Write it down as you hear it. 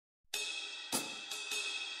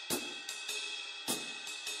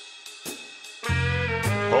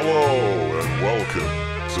Hello and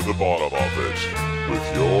welcome to the bottom of it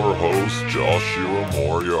with your host Joshua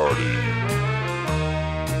Moriarty.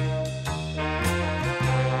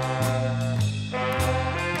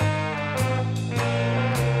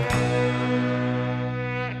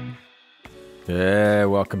 Yeah,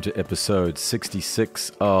 welcome to episode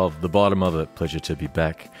 66 of The Bottom of It. Pleasure to be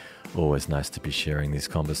back. Always nice to be sharing these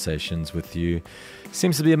conversations with you.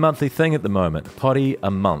 Seems to be a monthly thing at the moment. Potty a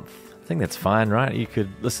month. I think that's fine, right? You could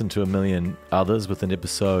listen to a million others with an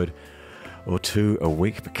episode or two a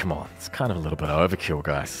week, but come on, it's kind of a little bit overkill,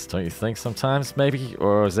 guys. Don't you think sometimes, maybe?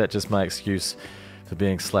 Or is that just my excuse for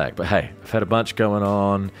being slack? But hey, I've had a bunch going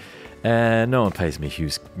on, and no one pays me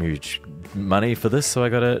huge money for this, so I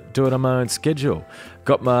gotta do it on my own schedule.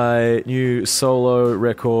 Got my new solo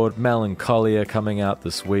record, Melancholia, coming out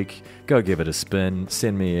this week. Go give it a spin.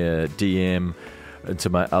 Send me a DM into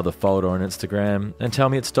my other folder on Instagram and tell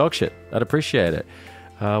me it's dog shit. I'd appreciate it.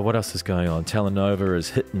 What else is going on? Telenova is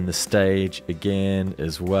hitting the stage again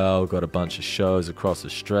as well. Got a bunch of shows across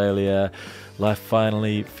Australia. Life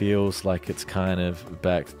finally feels like it's kind of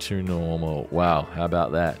back to normal. Wow, how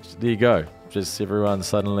about that? There you go. Just everyone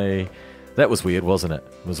suddenly... That was weird, wasn't it?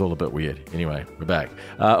 It was all a bit weird. Anyway, we're back.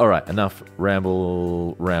 All right, enough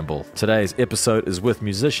ramble. Today's episode is with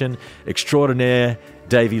musician extraordinaire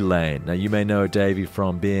Davey Lane. Now, you may know Davey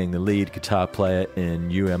from being the lead guitar player in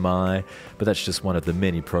UMI, but that's just one of the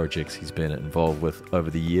many projects he's been involved with over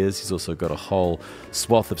the years. He's also got a whole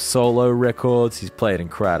swath of solo records. He's played in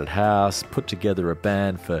Crowded House, put together a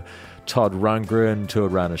band for Todd Rundgren,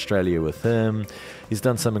 toured around Australia with him. He's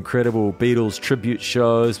done some incredible Beatles tribute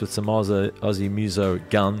shows with some Aussie muso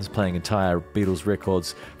guns, playing entire Beatles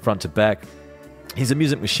records front to back. He's a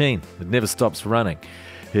music machine that never stops running.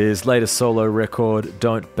 His latest solo record,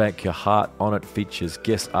 Don't Bank Your Heart on It, features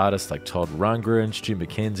guest artists like Todd Rundgren, Stu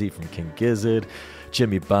McKenzie from King Gizzard,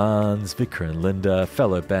 Jimmy Barnes, Vicar and Linda,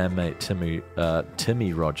 fellow bandmate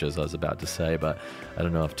Timmy Rogers, I was about to say, but I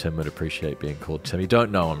don't know if Tim would appreciate being called Timmy. Don't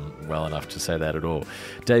know him well enough to say that at all.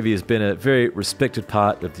 Davey has been a very respected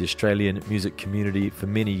part of the Australian music community for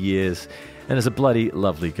many years and is a bloody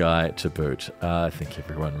lovely guy to boot. I think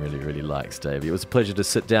everyone really, really likes Davey. It was a pleasure to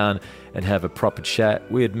sit down and have a proper chat.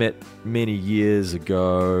 We had met many years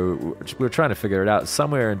ago. We were trying to figure it out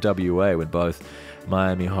somewhere in WA when both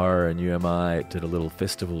Miami Horror and UMI did a little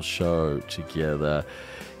festival show together.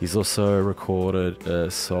 He's also recorded a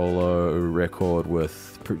solo record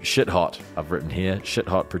with Shit Hot, I've written here, Shit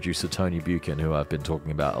Hot producer Tony Buchen, who I've been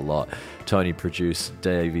talking about a lot. Tony produced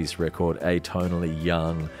Davey's record Atonally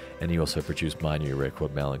Young, and he also produced my new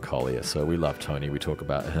record Melancholia. So we love Tony. We talk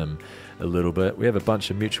about him a little bit. We have a bunch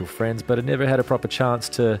of mutual friends, but I never had a proper chance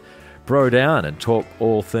to bro down and talk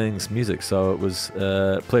all things music, so it was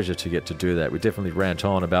a pleasure to get to do that. We definitely rant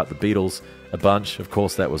on about the Beatles a bunch. Of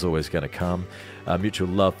course, that was always going to come. Mutual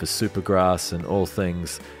love for Supergrass and all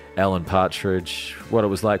things Alan Partridge, what it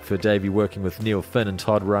was like for Davey working with Neil Finn and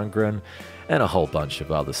Todd Rundgren, and a whole bunch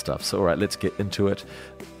of other stuff. So all right, let's get into it.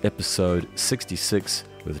 Episode 66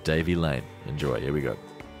 with Davey Lane. Enjoy. Here we go.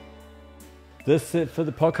 This it for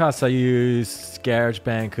the podcast. I use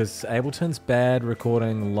GarageBand because Ableton's bad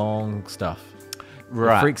recording long stuff.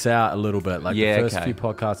 Right. It freaks out a little bit. Like Yeah, the first okay. few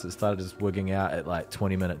podcasts, it started just wigging out at like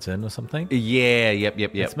 20 minutes in or something. Yeah, yep.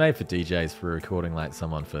 It's made for DJs for recording like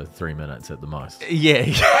someone for 3 minutes at the most.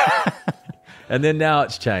 Yeah. And then now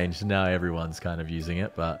it's changed. Now everyone's kind of using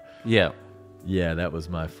it. But Yeah. yeah, that was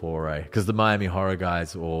my foray. Because the Miami Horror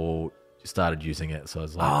guys all started using it. So I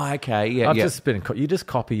was like, Oh, okay. Yeah, I've yeah. just been, you just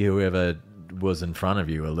copy whoever was in front of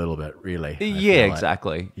you a little bit, really. I Yeah, feel like.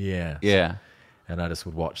 exactly. Yeah. Yeah. And I just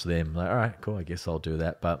would watch them. Like, all right, cool, I guess I'll do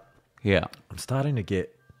that. But Yeah. I'm starting to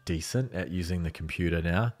get decent at using the computer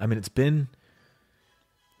now. I mean, it's been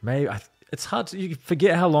it's hard to, you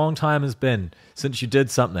forget how long time has been since you did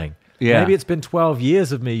something. Yeah. Maybe it's been 12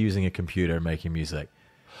 years of me using a computer and making music.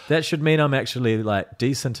 That should mean I'm actually like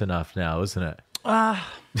decent enough now, isn't it?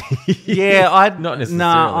 Yeah, Not necessarily.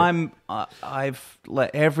 No, I've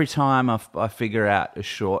like every time I figure out a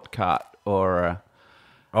shortcut or a,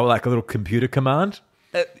 Oh, like a little computer command?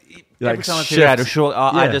 every time I figure out a short,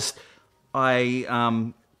 Yeah.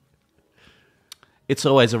 it's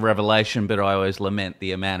always a revelation, but I always lament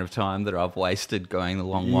the amount of time that I've wasted going the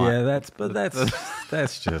long way. Yeah,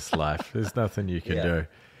 that's just life. There's nothing you can Yeah. do.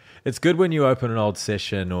 It's good when you open an old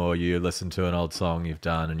session or you listen to an old song you've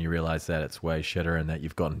done and you realize that it's way shitter and that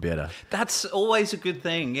you've gotten better. That's always a good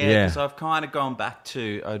thing, Yeah. because I've kind of gone back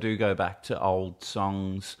to, I do go back to old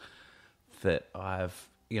songs that I've,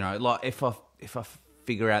 like if I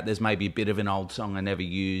figure out there's maybe a bit of an old song I never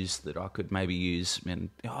used that I could maybe use, and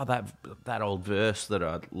that old verse that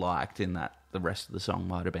I liked in that, the rest of the song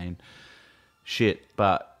might have been shit.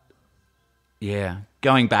 But yeah,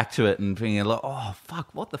 going back to it and thinking like, oh fuck,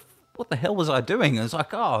 what the hell was I doing? It's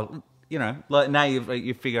like, oh, you know, like now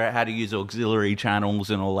you figure out how to use auxiliary channels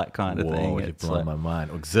and all that kind of thing. You're It's blowing like, my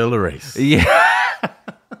mind. Auxiliaries. yeah.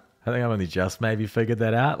 I think I've only just maybe figured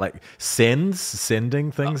that out. Like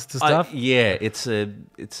sending things to stuff. Yeah, it's a.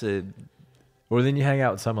 Or then you hang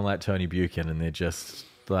out with someone like Tony Buchen and they're just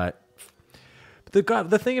like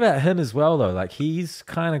the thing about him as well though, like he's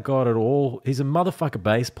kind of got it all. He's a motherfucker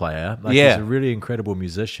bass player. Like Yeah. he's a really incredible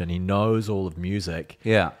musician. He knows all of music.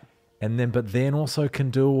 Yeah. But then also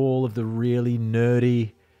can do all of the really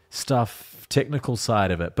nerdy stuff, technical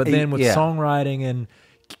side of it. But then with Yeah. songwriting and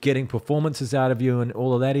getting performances out of you and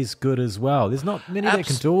all of that is good as well. There's not many that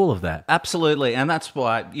can do all of that. Absolutely, and that's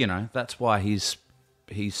why that's why he's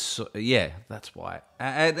that's why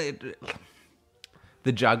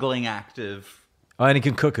the juggling act of. Oh, and he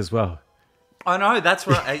can cook as well. I know that's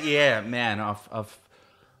right. Yeah, man, I've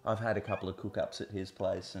had a couple of cook-ups at his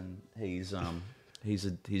place, and his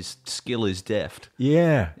skill is deft.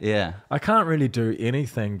 Yeah. Yeah. I can't really do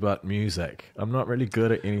anything but music. I'm not really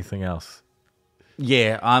good at anything else.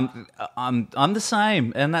 Yeah, I'm the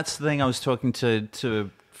same, and that's the thing I was talking to a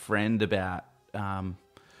friend about,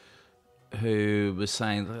 who was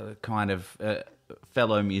saying, kind of a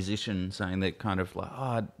fellow musician, saying that kind of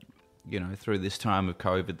like, through this time of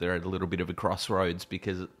COVID, they're at a little bit of a crossroads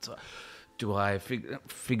because it's, do I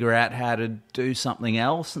figure out how to do something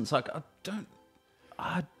else? And it's like, I don't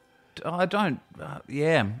know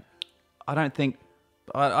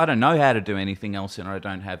how to do anything else, and I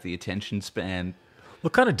don't have the attention span. Well,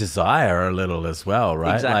 kind of desire a little as well,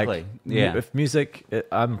 right? Exactly, Like, yeah. If music,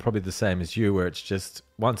 I'm probably the same as you, where it's just,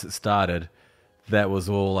 once it started, that was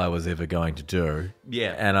all I was ever going to do.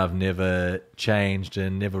 Yeah. And I've never changed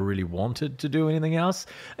and never really wanted to do anything else.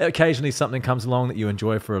 Occasionally something comes along that you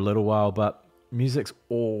enjoy for a little while, but music's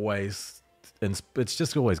always, it's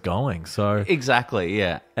just always going. So Exactly,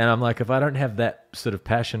 yeah. And I'm like, if I don't have that sort of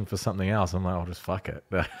passion for something else, I'm like, I'll just fuck it.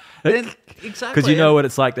 Exactly. Because you know what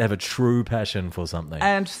it's like to have a true passion for something.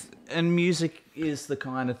 And music is the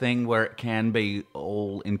kind of thing where it can be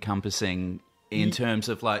all encompassing in terms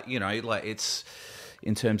of it's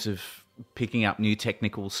in terms of picking up new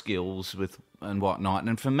technical skills and whatnot.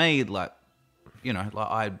 And for me,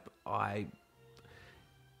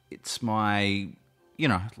 it's my,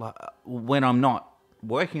 when I'm not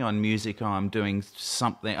working on music, I'm doing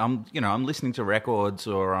something. I'm listening to records,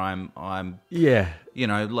 or I'm reading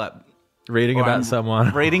about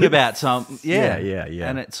someone, reading about some, yeah.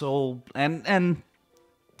 And it's all and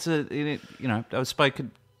I've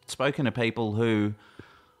spoken to people who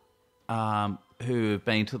have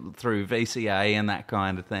been through VCA and that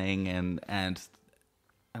kind of thing, and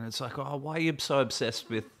it's like, oh, why are you so obsessed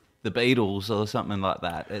with the Beatles or something like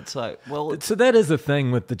that? It's like, well, so that is the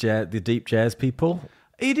thing with the deep jazz people.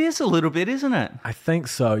 It is a little bit, isn't it? I think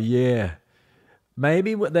so. Yeah,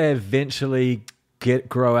 maybe what they eventually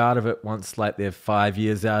grow out of it once, like they're 5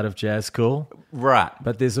 years out of jazz school, right?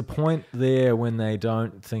 But there's a point there when they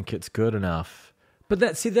don't think it's good enough. But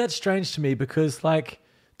that's strange to me, because like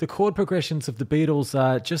the chord progressions of the Beatles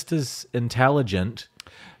are just as intelligent.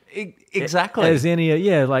 Exactly. As any,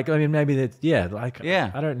 maybe that,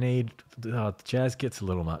 Yeah. I don't need, jazz gets a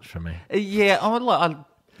little much for me. Yeah,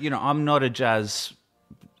 I'm not a jazz,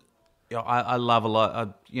 I love a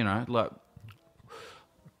lot,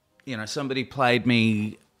 somebody played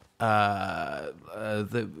me, the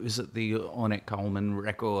Ornette Coleman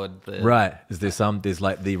record. Right. There's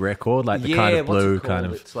like the record, like the kind of blue kind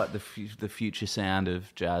of. It's like the future sound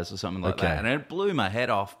of jazz or something like Okay. that. And it blew my head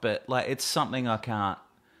off, but like it's something I can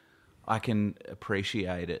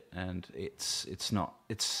appreciate it, and it's not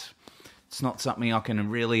something I can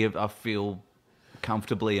really, I feel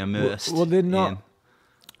comfortably immersed. Well, they're not. in.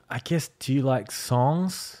 I guess. Do you like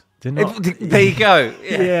songs? They're not. There you go.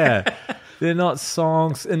 Yeah. They're not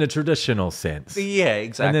songs in a traditional sense. Yeah,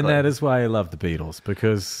 exactly. And then that is why I love the Beatles,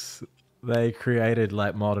 because they created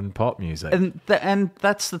like modern pop music. And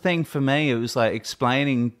that's the thing for me. It was like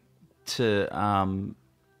explaining to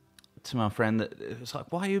my friend that it was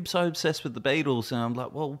like, why are you so obsessed with the Beatles? And I'm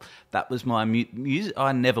like, well, that was my music.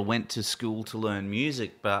 I never went to school to learn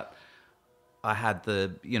music, but I had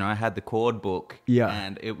the chord book,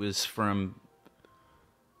 and it was from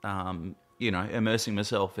immersing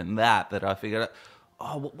myself in that I figured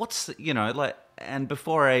out, what's and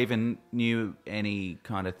before I even knew any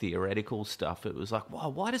kind of theoretical stuff, it was like, wow,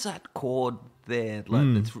 why does that chord there,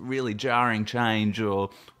 it's really jarring change, or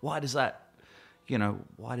why does that,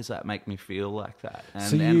 why does that make me feel like that? And,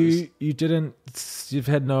 so you've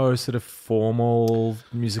had no sort of formal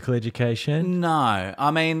musical education? No,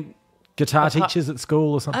 I mean... Guitar teachers at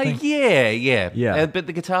school or something? Yeah. But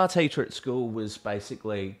the guitar teacher at school was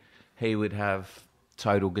basically, he would have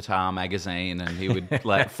Total Guitar magazine and he would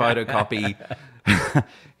photocopy.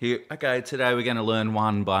 Okay, today we're going to learn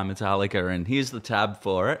one by Metallica and here's the tab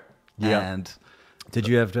for it. Yeah. And did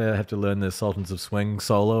you have to learn the Sultans of Swing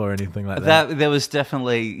solo or anything like that? There was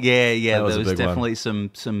definitely, there was definitely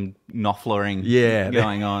one. some knoflering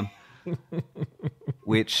going on,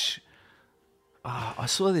 which... I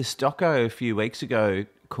saw this doco a few weeks ago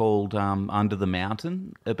called Under the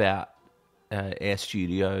Mountain about Air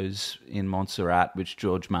Studios in Montserrat, which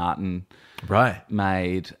George Martin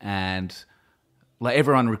made, and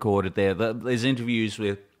everyone recorded there. There's interviews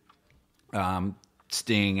with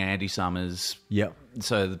Sting, Andy Summers. Yep.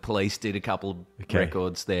 So the Police did a couple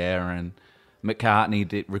records there, and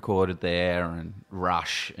McCartney recorded there, and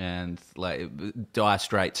Rush, and Dire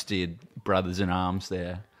Straits did Brothers in Arms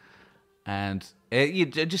there. And I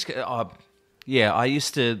used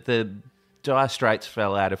to. The Dire Straits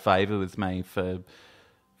fell out of favour with me for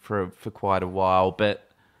quite a while, but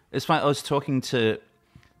it's funny. I was talking to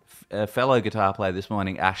a fellow guitar player this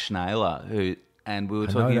morning, Ash Naylor, and we were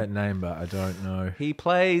talking. I know that name, but I don't know. He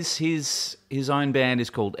plays his own band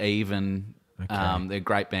is called Even. Okay. They're a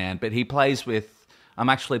great band, but he plays with. I'm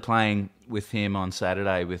actually playing with him on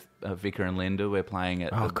Saturday with Vicar and Linda. We're playing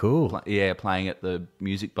at playing at the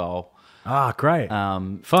Music Bowl. Ah, great.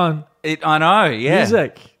 Fun. I know, yeah.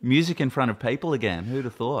 Music in front of people again. Who'd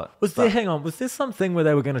have thought? Was there something where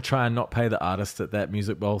they were going to try and not pay the artist at that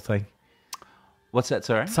Music Bowl thing? What's that,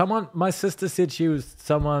 sorry? My sister said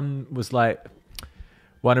someone was like,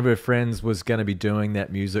 one of her friends was going to be doing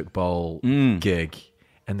that Music Bowl gig.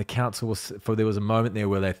 And the council there was a moment there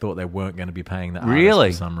where they thought they weren't going to be paying the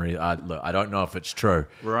artist for some reason. I don't know if it's true.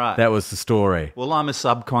 Right. That was the story. Well, I'm a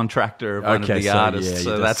subcontractor of one of the artists,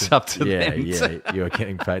 so that's up to them. Yeah, you were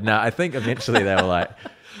getting paid. No, I think eventually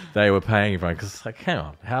they were paying everyone because it's like, hang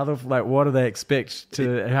on, what do they expect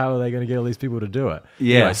how are they going to get all these people to do it?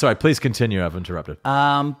 Yeah. Anyway, sorry, please continue. I've interrupted.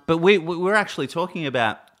 But we're actually talking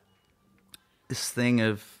about this thing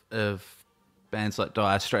of bands like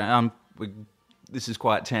Dire Straits. This is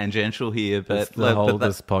quite tangential here, but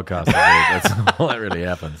this podcast. That's all that really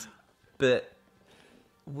happens. But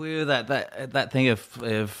we're that thing of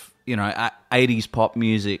 80s pop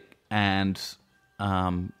music, and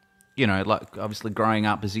obviously growing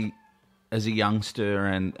up as a youngster,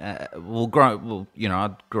 and I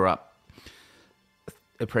grew up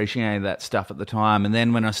appreciating that stuff at the time, and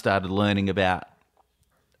then when I started learning about,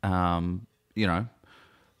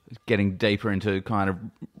 getting deeper into kind of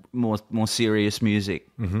more serious music,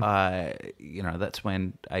 that's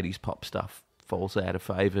when 80s pop stuff falls out of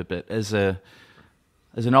favour. But as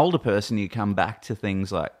an older person, you come back to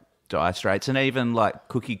things like Dire Straits and even like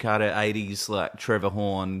cookie cutter 80s, like Trevor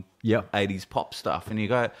Horn, 80s pop stuff, and you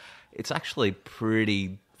go, it's actually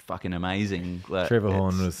pretty fucking amazing. Trevor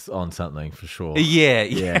Horn was on something for sure. Yeah.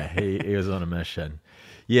 He was on a mission.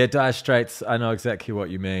 Yeah, Dire Straits, I know exactly what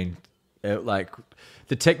you mean.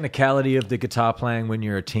 The technicality of the guitar playing when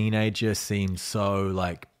you're a teenager seems so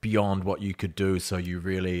beyond what you could do, so you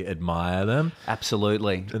really admire them.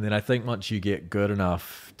 Absolutely. And then I think once you get good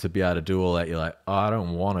enough to be able to do all that, you're like, oh, I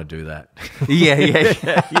don't want to do that.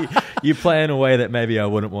 Yeah. You play in a way that maybe I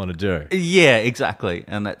wouldn't want to do. Yeah, exactly.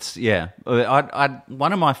 And that's,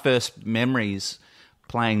 one of my first memories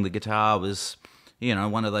playing the guitar was,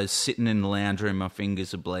 one of those sitting in the lounge room, my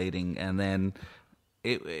fingers are bleeding, and then...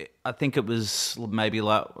 I think it was maybe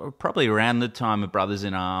probably around the time of Brothers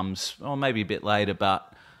in Arms, or maybe a bit later,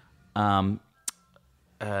 but Dire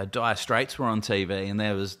Straits were on TV, and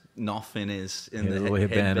there was Knopf in the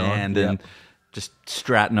headband and just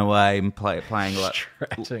strutting away and playing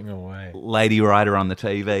Lady Rider on the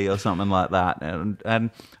TV or something like that. And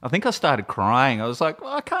I think I started crying. I was like,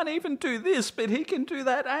 I can't even do this, but he can do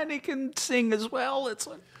that and he can sing as well. It's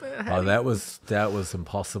like... that was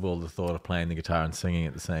impossible, the thought of playing the guitar and singing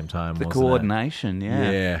at the same time. The coordination,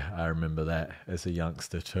 Yeah, I remember that as a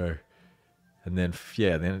youngster too. And then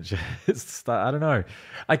it just I don't know.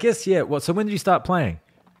 I guess, so when did you start playing?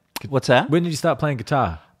 What's that? When did you start playing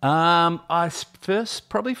guitar? I first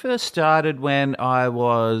started when I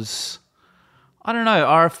was, I don't know,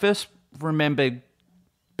 I first remember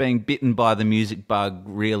being bitten by the music bug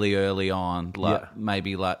really early on,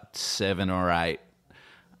 maybe 7 or 8.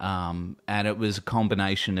 And it was a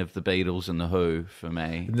combination of the Beatles and the Who for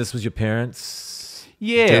me. And this was your parents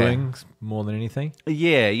doing more than anything?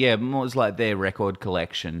 Yeah, more was like their record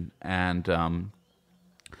collection. And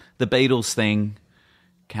the Beatles thing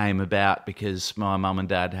came about because my mum and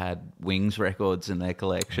dad had Wings records in their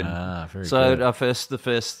collection. Very so good. I first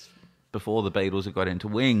before the Beatles, I got into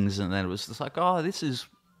Wings, and then it was just like, oh, this is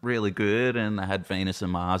really good. And they had Venus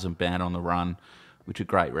and Mars and Band on the Run, which are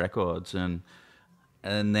great records. And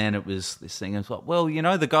then it was this thing. I was like, well,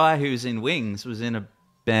 the guy who's in Wings was in a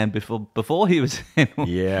band before he was in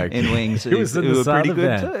Wings. He was in who the were pretty Southern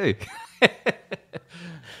good too.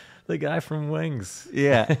 The guy from Wings.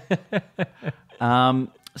 Yeah.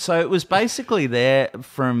 So it was basically there.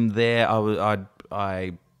 From there,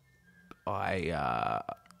 I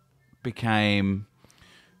became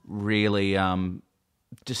really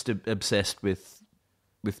just obsessed with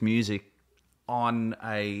music. On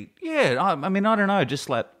I mean, I don't know, just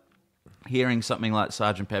like hearing something like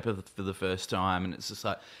Sgt. Pepper for the first time, and it's just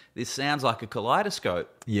like, this sounds like a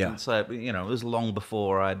kaleidoscope. Yeah. And so, it was long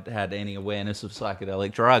before I'd had any awareness of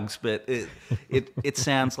psychedelic drugs, but it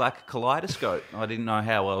sounds like a kaleidoscope. I didn't know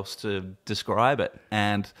how else to describe it.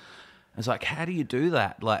 And I was like, how do you do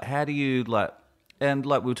that? Like, how do you, like, and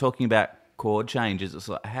like we were talking about chord changes, it's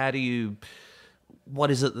like,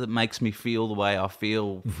 what is it that makes me feel the way I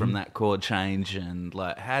feel from that chord change? And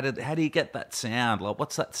like, how do you get that sound? Like,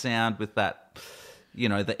 what's that sound with that,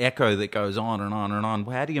 the echo that goes on and on and on?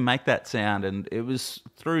 How do you make that sound? And it was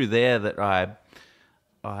through there that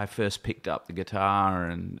I first picked up the guitar,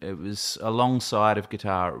 and it was alongside of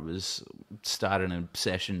guitar, it was started an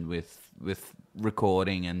obsession with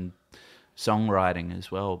recording and songwriting as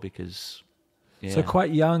well, because... Yeah. So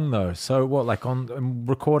quite young though. So what, like on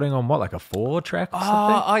recording on what, like a 4-track or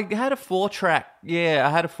something? I had a 4-track. Yeah, I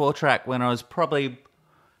had a 4-track when I was probably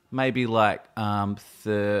maybe like but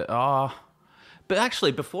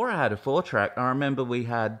actually before I had a 4-track, I remember we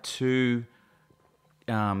had two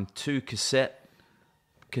cassette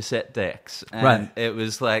decks, and right. It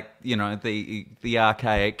was like, the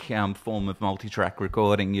archaic form of multi-track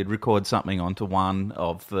recording. You'd record something onto one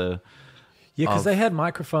of the... Yeah, because they had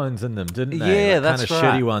microphones in them, didn't they? Yeah, like that's kind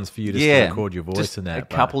of right. shitty ones for you to record your voice just in that. A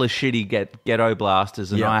couple of shitty ghetto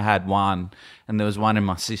blasters, and Yeah. I had one, and there was one in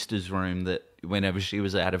my sister's room that whenever she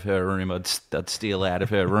was out of her room, I'd steal out of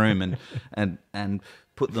her room and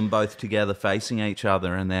put them both together facing each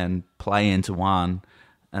other, and then play into one,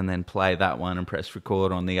 and then play that one and press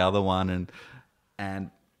record on the other one,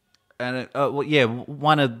 and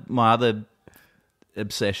one of my other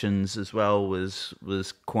obsessions as well was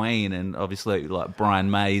Queen, and obviously like Brian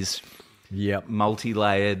May's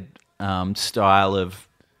multi-layered style of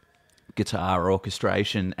guitar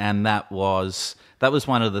orchestration, and that was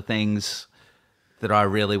one of the things that I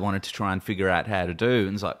really wanted to try and figure out how to do,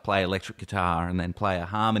 and it's like play electric guitar and then play a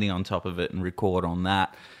harmony on top of it and record on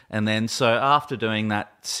that. And then so after doing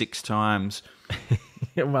that 6 times,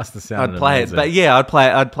 it must have sounded I'd play amazing. it, but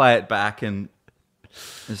I'd play it back, and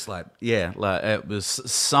it's like, like it was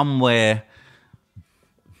somewhere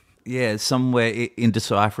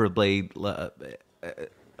indecipherably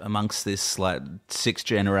amongst this like 6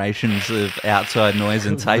 generations of outside noise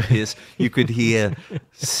and tape hiss, you could hear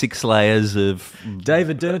 6 layers of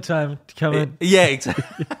David, dinner time, come in. Yeah,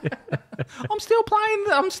 exactly.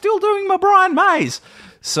 I'm still doing my Brian Mays.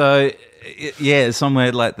 So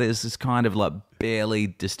somewhere like there's this kind of like barely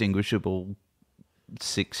distinguishable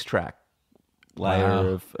 6-track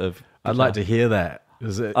layer of I'd like to hear that.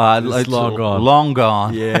 Is it? It's long gone. Long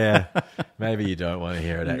gone. Yeah. Maybe you don't want to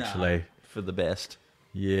hear it, actually. No, for the best.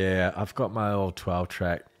 Yeah, I've got my old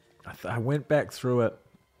 12-track. I went back through it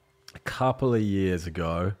a couple of years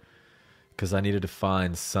ago because I needed to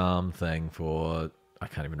find something for... I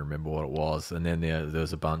can't even remember what it was. And then there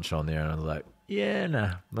was a bunch on there, and I was like, yeah,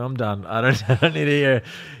 no, I'm done. I don't need to hear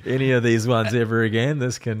any of these ones ever again.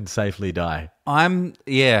 This can safely die. I'm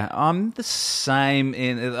the same.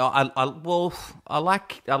 I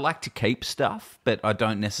like to keep stuff, but I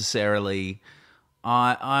don't necessarily.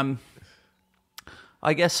 I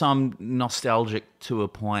guess I'm nostalgic to a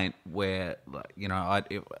point where, like,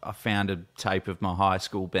 I found a tape of my high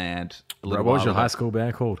school band. What was your high school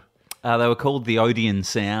band called? They were called the Odeon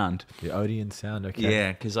Sound. The Odeon Sound, okay.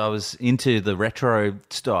 Yeah, because I was into the retro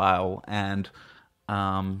style, and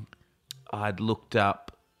I'd looked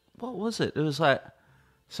up, what was it? It was like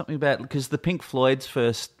something about, because Pink Floyd's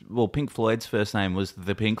first name was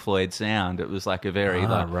the Pink Floyd Sound. It was like a very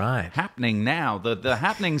happening now, the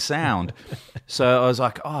happening sound. So I was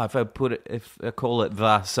like, if I call it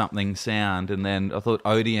the something sound, and then I thought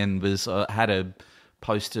Odeon had a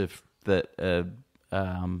poster that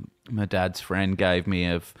my dad's friend gave me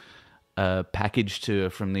of a package tour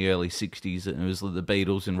from the early 60s, and it was the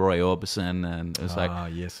Beatles and Roy Orbison, and it was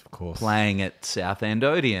yes, of course, playing at Southend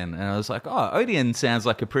Odeon, and I was like, oh, Odeon sounds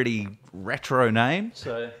like a pretty retro name,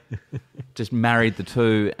 so just married the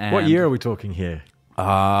two. And what year are we talking here?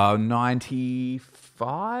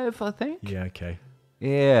 95, I think. Yeah, okay.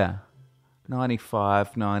 Yeah,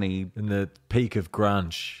 95, 90. In the peak of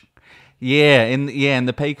grunge. Yeah, in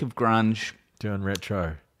the peak of grunge. Doing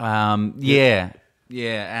retro. Yeah,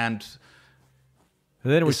 and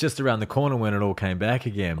then it was just around the corner when it all came back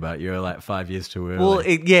again, but you're like 5 years too early. well,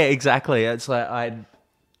 yeah, exactly. It's like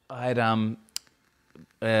all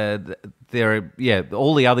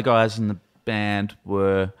the other guys in the band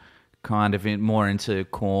were kind of more into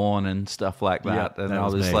Korn and stuff like that, Yeah, and that I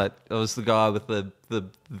was was me. like, I was the guy with the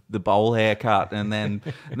bowl haircut, and then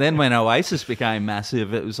when Oasis became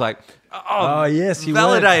massive, it was like, Oh, yes, you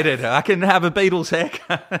validated. I can have a Beatles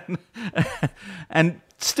haircut and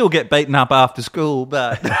still get beaten up after school,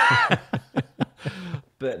 but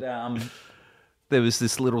there was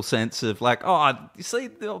this little sense of like, oh, you see,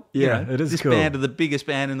 it is this cool. band are the biggest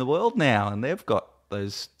band in the world now, and they've got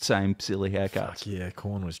those same silly haircuts. Fuck yeah,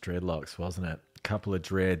 Korn was dreadlocks, wasn't it? A couple of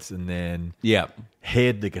dreads, and then Yeah,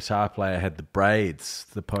 Head, the guitar player, had the braids,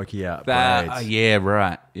 the pokey out braids. yeah,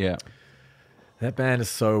 right, yeah. That band is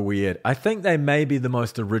so weird. I think they may be the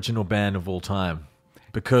most original band of all time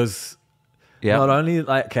because Yeah. not only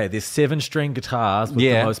like, okay, there's 7-string guitars with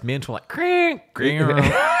the most mental like crank,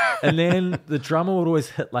 and then the drummer would always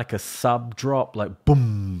hit like a sub drop, like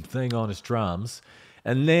boom thing on his drums.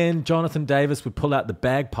 And then Jonathan Davis would pull out the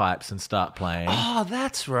bagpipes and start playing. Oh,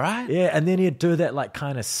 that's right. Yeah, and then he'd do that like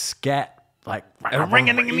kind of scat, like and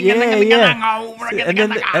then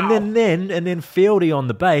Fieldy on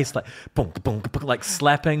the bass, like boom, boom, boom, like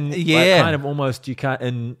slapping, like kind of almost you can't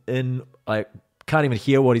in like can't even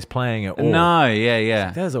hear what he's playing at all. No, yeah.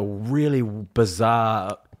 That is a really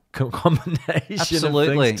bizarre combination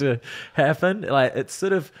Absolutely. of things to happen. Like it's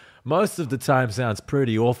sort of. Most of the time sounds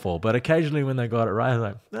pretty awful, but occasionally when they got it right,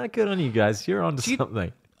 I'm like, good on you guys. You're onto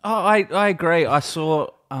something. Oh, I agree. I saw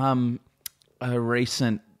a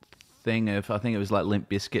recent thing of, I think it was like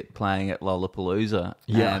Limp Bizkit playing at Lollapalooza.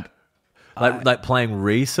 Yeah. And like playing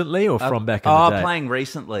recently or from back in the day? Oh, playing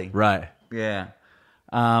recently. Right. Yeah.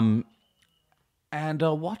 And I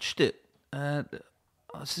watched it. I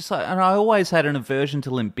was just like, and I always had an aversion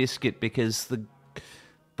to Limp Bizkit because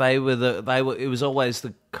it was always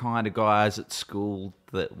the kind of guys at school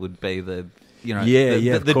that would be the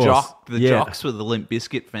jocks were the Limp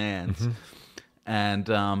Bizkit fans, and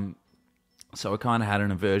so I kind of had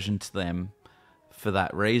an aversion to them for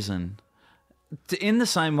that reason. In the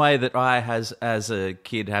same way that I as a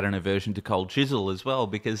kid had an aversion to Cold Chisel as well,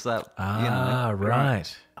 because that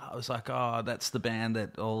right. I was like, oh, that's the band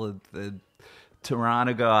that all of the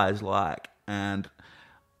Tirana guys like, and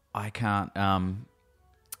I can't.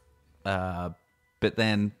 But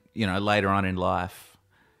then, later on in life,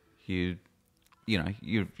 you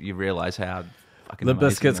realize how fucking The amazing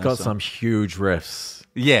Biscuit's got those some songs. huge riffs.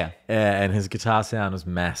 Yeah, And his guitar sound is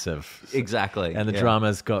massive. exactly. And the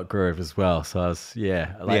drummer's got groove as well. So I was,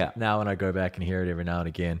 now when I go back and hear it every now and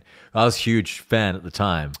again, I was a huge fan at the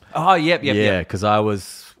time. Oh, yep. Yeah, because I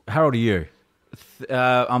was, how old are you?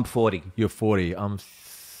 I'm 40. You're 40. I'm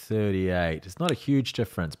 38. It's not a huge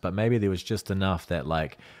difference, but maybe there was just enough that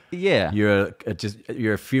like, Yeah. you're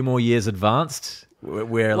a few more years advanced.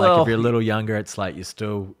 Where like if you're a little younger, it's like you're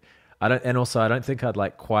still. I don't think I'd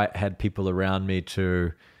like quite had people around me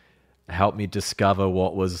to help me discover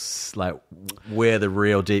what was like where the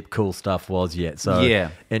real deep cool stuff was yet. So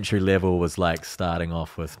entry level was like starting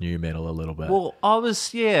off with new metal a little bit. Well, I was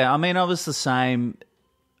the same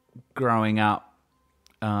growing up,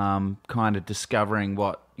 kind of discovering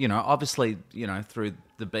what, obviously, through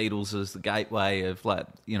the Beatles as the gateway of like,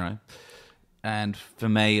 and for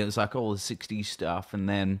me it was like all the 60s stuff, and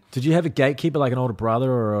then... Did you have a gatekeeper, like an older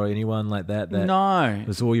brother or anyone like that? No. It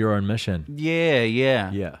was all your own mission?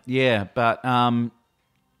 Yeah, but not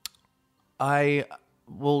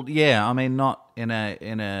in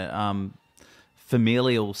a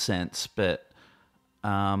familial sense, but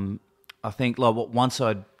I think like once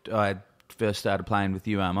I first started playing with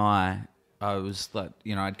UMI, I was like,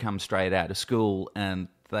 I'd come straight out of school, and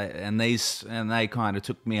they kind of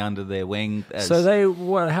took me under their wing. So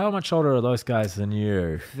how much older are those guys than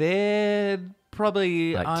you? They're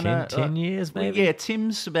probably like 10 years maybe? Yeah,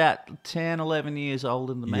 Tim's about 10, 11 years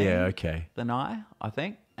older than me. Yeah, okay. Than I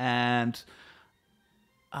think. And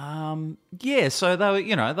so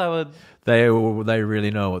they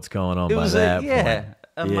really know what's going on by that point.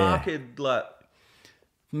 A market like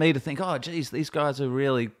for me to think, oh geez, these guys are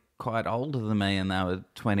really quite older than me, and they were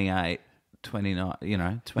 28, 29,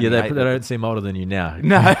 28. Yeah, they don't seem older than you now.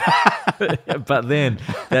 No. But then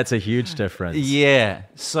that's a huge difference. Yeah.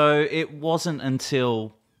 So it wasn't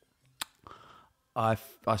until I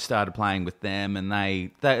started playing with them, and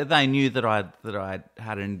they knew that I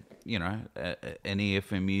had an ear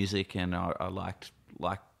for music, and I liked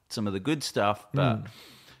some of the good stuff, but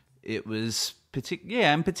it was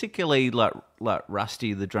particularly like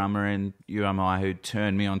Rusty, the drummer in UMI, who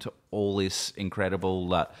turned me on to all this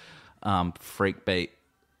incredible freak beat,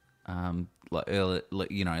 obscure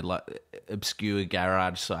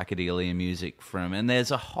garage psychedelia music from, and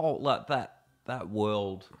there's a whole that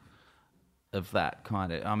world of that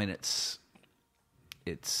kind of. I mean, it's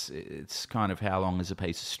kind of how long is a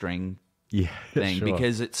piece of string thing, sure.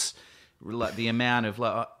 because it's like the amount of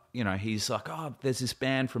he's like, oh, there's this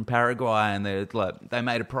band from Paraguay, and they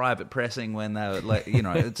made a private pressing when they were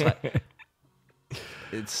it's like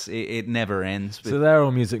it never ends. So they're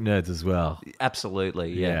all music nerds as well.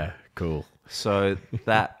 Absolutely, yeah. Cool. So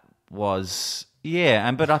that was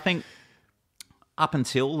but I think up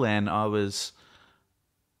until then I was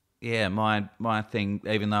my thing,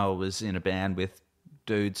 even though I was in a band with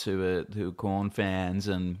dudes who were Korn fans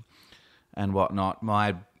and whatnot,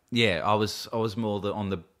 I was more on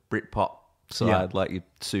the Britpop side, like your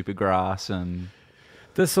Supergrass and.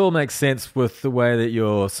 This all makes sense with the way that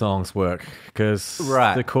your songs work, because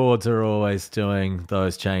the chords are always doing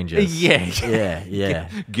those changes. Yeah.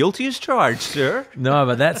 Guilty as charged, sir. No,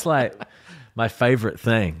 but that's like my favorite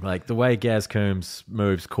thing. Like the way Gaz Coombs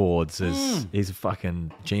moves chords he's a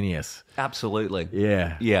fucking genius. Absolutely.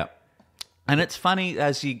 Yeah. And it's funny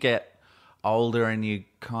as you get older and you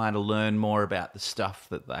kind of learn more about the stuff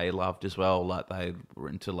that they loved as well. Like they were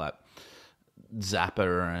into like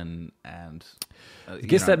Zappa and I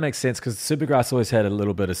guess that makes sense, because Supergrass always had a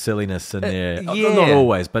little bit of silliness in there. Yeah. Not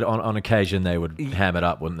always, but on occasion they would ham it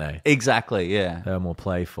up, wouldn't they? Exactly, yeah. They were more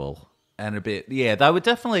playful. And a bit, they were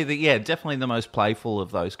definitely the most playful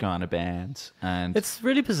of those kind of bands. And it's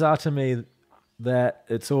really bizarre to me that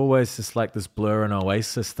it's always just like this Blur and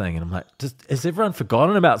Oasis thing, and I'm like, has everyone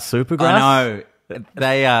forgotten about Supergrass? I know.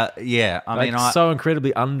 They are, I mean, so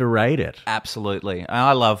incredibly underrated. Absolutely.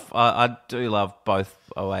 I do love both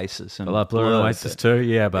Oasis and I love Blur and Oasis too,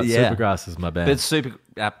 but Supergrass is my band.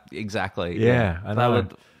 But exactly. Yeah, I know.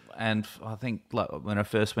 And I think when I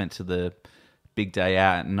first went to the Big Day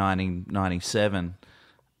Out in 1997,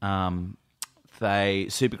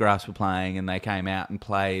 Supergrass were playing, and they came out and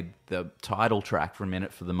played the title track for A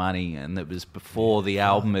Minute for the Money, and it was before the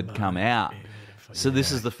album had come out. So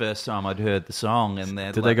this is the first time I'd heard the song, and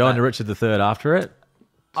did they go into Richard III after it?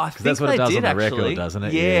 I think that's what they it does did, on the actually. record, doesn't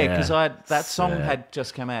it? Yeah, because that song had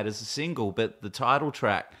just come out as a single, but the title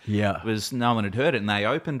track was no one had heard it, and they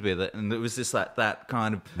opened with it, and it was just like that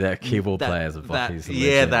kind of that keyboard players of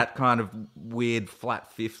that kind of weird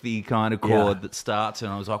flat 50 kind of chord that starts,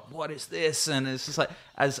 and I was like, what is this? And it's just like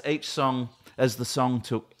as the song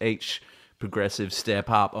took each progressive step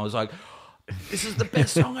up, I was like, this is the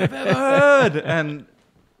best song I've ever heard,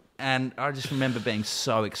 and I just remember being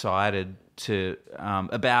so excited to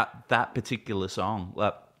about that particular song.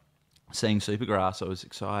 Like seeing Supergrass, I was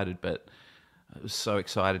excited, but I was so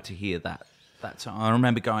excited to hear that song. I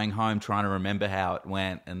remember going home trying to remember how it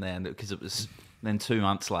went, and then because it was then 2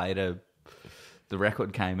 months later, the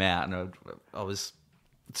record came out, and I was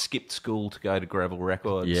skipped school to go to Gravel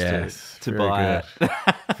Records to buy it.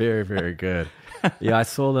 Very, very good. Yeah, I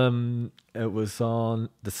saw them. It was on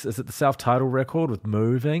is it the self-titled record with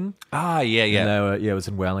Moving? Ah, yeah. And they were, it was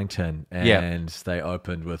in Wellington, and they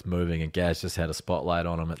opened with Moving, and Gaz just had a spotlight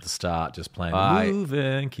on them at the start, just playing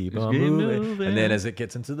Moving, keep on moving. And then as it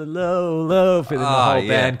gets into the low, and then the whole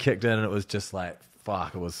band kicked in, and it was just like,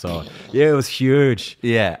 fuck, it was so... Yeah, it was huge.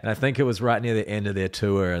 Yeah. And I think it was right near the end of their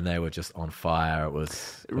tour, and they were just on fire. It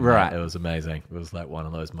was... Right. It was amazing. It was like one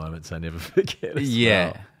of those moments I never forget as Yeah.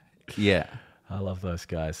 well. Yeah. I love those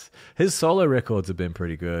guys. His solo records have been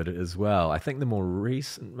pretty good as well. I think the more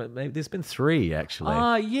recent... Maybe there's been 3, actually.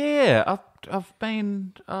 Yeah. I've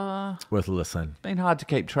been... worth a listen. Been hard to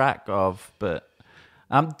keep track of, but...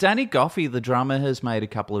 Danny Goffey, the drummer, has made a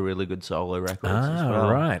couple of really good solo records as well.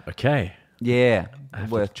 Right. Okay. Yeah,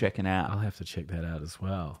 worth checking out. I'll have to check that out as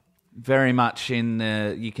well. Very much in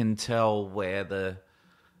the... You can tell where the...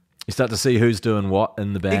 You start to see who's doing what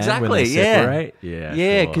in the band. Exactly, when they separate.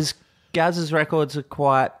 Yeah, because Gaz's records are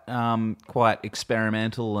quite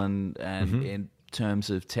experimental and in terms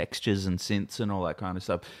of textures and synths and all that kind of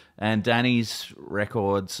stuff. And Danny's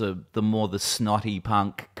records are the snotty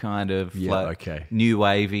punk kind of new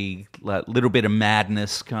wavy, like little bit of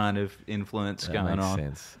madness kind of influence going on.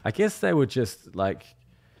 Sense. I guess they were just like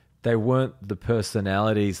they weren't the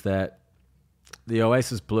personalities that the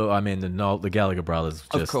Oasis Blue. I mean, the Gallagher brothers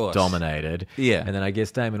just dominated. Yeah, and then I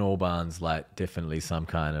guess Damon Albarn's like definitely some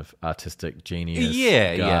kind of artistic genius.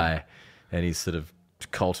 Yeah. And he's sort of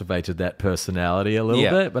cultivated that personality a little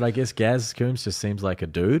bit. But I guess Gaz Coombs just seems like a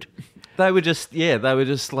dude. They were just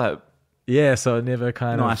like. Yeah, so it never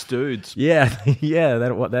kind of nice dudes. Yeah,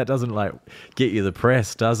 that doesn't like get you the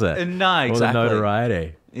press, does it? No, exactly. Or the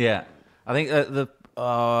notoriety. Yeah, I think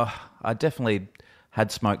I definitely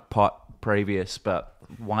had smoked pot previous, but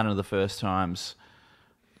one of the first times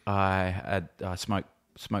I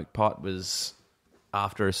smoked pot was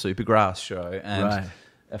after a Supergrass show, and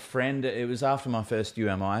a friend. It was after my first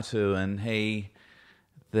UMI tour, and the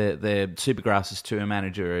Supergrass's tour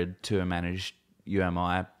manager had tour managed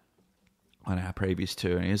UMI on our previous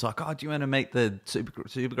tour, and he was like, "Oh, do you want to meet the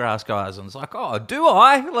Supergrass guys?" And I was like, "Oh, do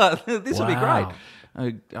I? Like, this would be great."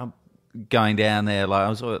 I'm going down there, like I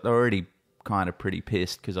was already kind of pretty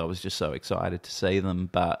pissed because I was just so excited to see them,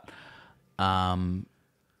 but and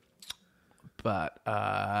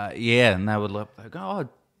they would look, they go, "Oh,"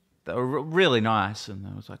 they were really nice, and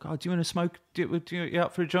I was like, "Oh, do you want to smoke? You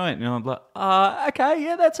up for a joint?" And I'm like, "Okay,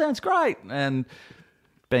 yeah, that sounds great." And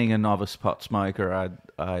being a novice pot smoker,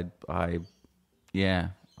 I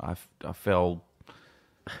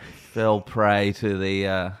fell prey to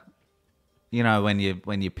the, when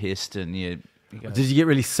you're pissed and you go, did you get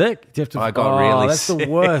really sick? Do you have to? I got really that's sick. The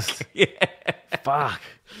worst. Yeah, fuck.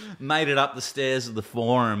 Made it up the stairs of the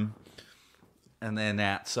Forum, and then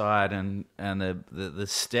outside, and the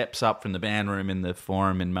steps up from the band room in the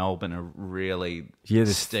Forum in Melbourne are really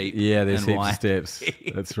steep. Yeah, there's heaps of steps.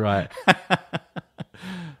 That's right.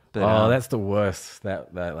 But, that's the worst.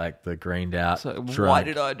 That like the greened out. So drunk. Why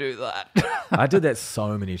did I do that? I did that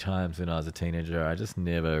so many times when I was a teenager. I just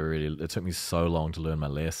never really. It took me so long to learn my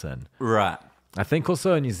lesson. Right. I think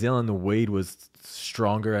also in New Zealand the weed was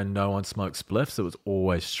stronger and no one smoked spliffs. It was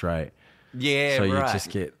always straight. Yeah, so you right. just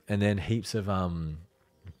get, and then heaps of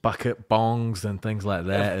bucket bongs and things like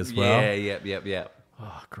that as well. Yeah, yep.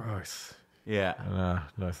 Oh, gross. Yeah.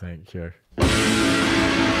 No, thank you.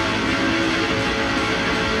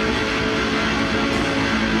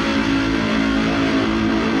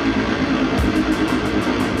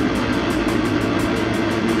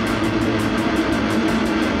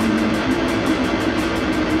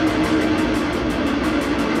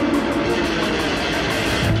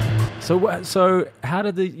 So how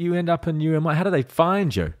did you end up in UMI? How did they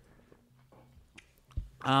find you?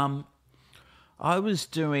 I was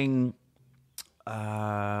doing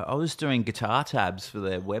guitar tabs for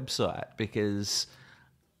their website because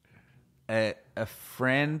a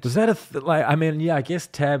friend was that I guess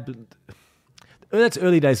tab. That's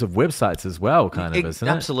early days of websites as well, kind of, isn't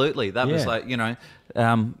it? Absolutely. That was like,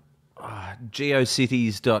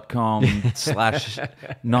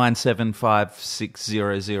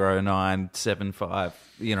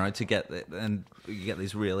 geocities.com/975600975, to get that, and you get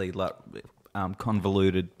these really like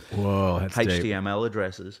convoluted HTML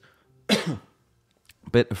addresses.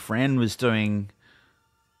 But a friend was doing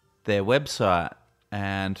their website,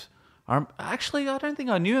 and I don't think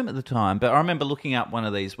I knew him at the time, but I remember looking up one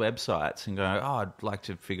of these websites and going, "Oh, I'd like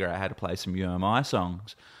to figure out how to play some UMI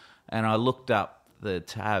songs," and I looked up the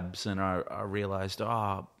tabs, and I realised,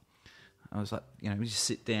 I was like, you just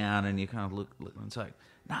sit down and you kind of look and it's like,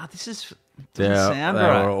 nah, this doesn't sound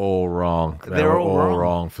right. They were all wrong. They were all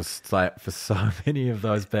wrong for so many of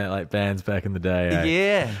those bands back in the day.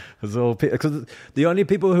 Yeah, it was all because the only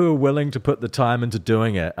people who are willing to put the time into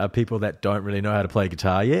doing it are people that don't really know how to play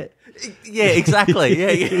guitar yet. Yeah, exactly.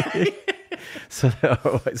 Yeah. So they're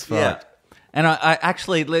always fucked. Yeah. And I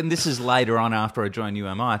actually, this is later on after I joined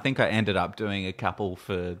UMI, I think I ended up doing a couple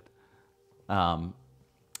for,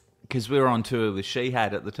 because we were on tour with She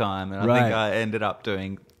Had at the time, and I think I ended up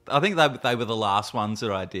doing, I think they were the last ones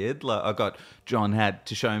that I did. Like I got John had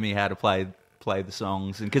to show me how to play the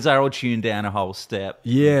songs, and because they're all tuned down a whole step.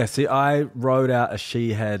 Yeah, see, I wrote out a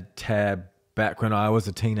She Had tab back when I was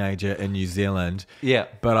a teenager in New Zealand. Yeah.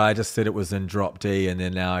 But I just said it was in drop D, and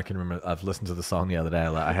then now I can remember, I've listened to the song the other day,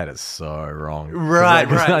 like I had it so wrong. Right.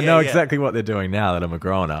 I know exactly what they're doing now that I'm a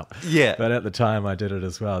grown up. Yeah. But at the time I did it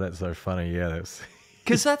as well. That's so funny. Yeah.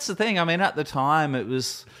 Because that's the thing. I mean, at the time it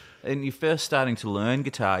was, and you're first starting to learn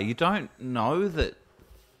guitar, you don't know that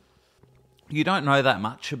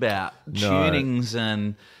much about tunings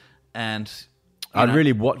and I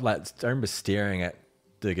remember staring at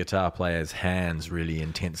the guitar player's hands really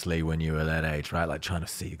intensely when you were that age, right? Like trying to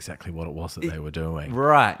see exactly what it was that they were doing.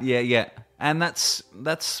 Right, yeah. And that's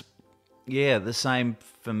the same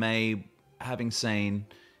for me, having seen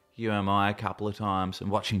UMI a couple of times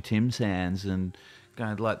and watching Tim's hands and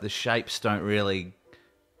going like the shapes don't really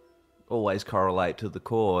always correlate to the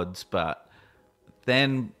chords, but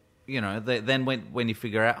then then when you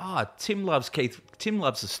figure out, Tim loves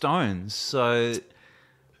the Stones, so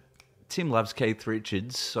Tim loves Keith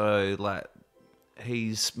Richards, so like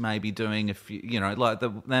he's maybe doing a few,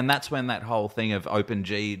 then that's when that whole thing of open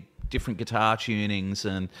G, different guitar tunings,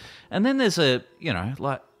 and then there's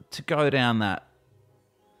like to go down that.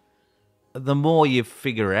 The more you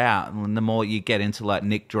figure out, and the more you get into like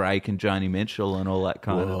Nick Drake and Joni Mitchell and all that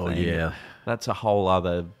kind of thing. Yeah, that's a whole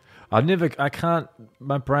other. My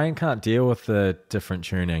brain can't deal with the different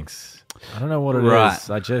tunings. I don't know what it is.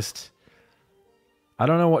 I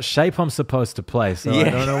don't know what shape I'm supposed to play, so I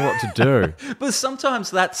don't know what to do. But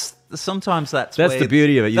sometimes that's the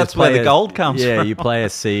beauty of it. That's where the gold comes from. Yeah, you play a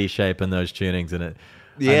C shape in those tunings, and it.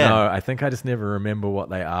 Yeah, I think I just never remember what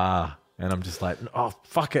they are. And I'm just like, oh,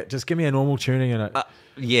 fuck it. Just give me a normal tuning. And I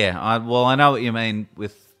know what you mean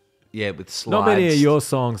with slides. Not many of your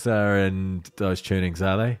songs are in those tunings,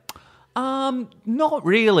 are they? Not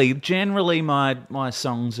really. Generally, my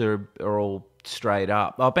songs are all straight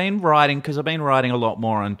up. I've been writing a lot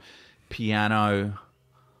more on piano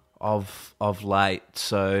of late.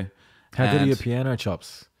 So how good are your piano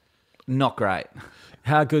chops? Not great.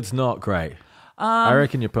 How good's not great? I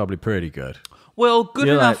reckon you're probably pretty good. Well, good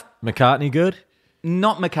enough. Like McCartney good?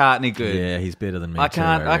 Not McCartney good. Yeah, he's better than me. I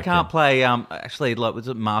can't play. Actually, like, was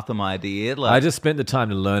it Martha My Dear? Like, I just spent the time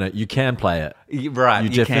to learn it. You can play it, right? You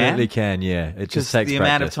definitely can. Yeah, it just takes the practice.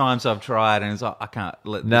 Amount of times I've tried, and it's like I can't.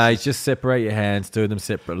 You just separate your hands, do them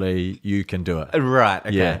separately. You can do it, right?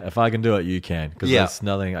 Okay. Yeah, if I can do it, you can. Because there's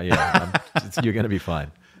nothing. Yeah, you're going to be fine.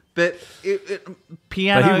 But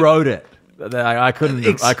piano. But he wrote it. I couldn't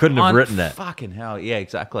have written it. Fucking hell! Yeah,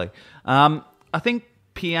 exactly. I think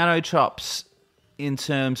piano chops, in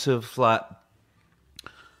terms of like,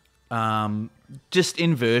 just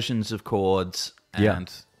inversions of chords, and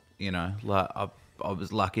like I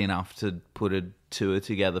was lucky enough to put a tour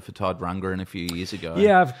together for Todd Rundgren a few years ago.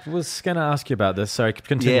 Yeah, I was going to ask you about this. Sorry,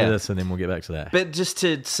 continue this, and then we'll get back to that. But just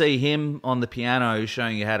to see him on the piano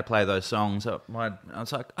showing you how to play those songs, I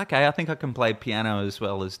was like, okay, I think I can play piano as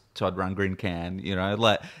well as Todd Rundgren can.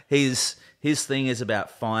 Like his thing is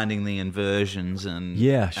about finding the inversions and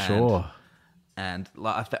and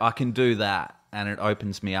like I can do that, and it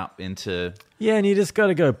opens me up into and you just got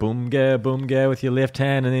to go boom ga with your left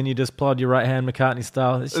hand, and then you just plod your right hand McCartney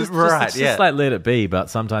style. It's just just like Let It Be, but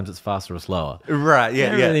sometimes it's faster or slower. Right?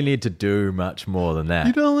 Yeah, you don't really need to do much more than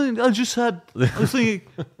that. I was thinking,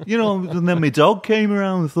 and then my dog came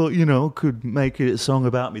around and thought, could make it a song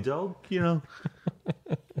about my dog.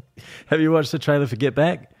 Have you watched the trailer for Get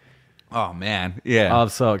Back? Oh, man, yeah. I'm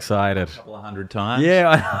so excited. A couple of 100 times. Yeah,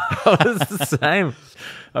 I was the same.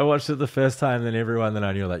 I watched it the first time, then everyone that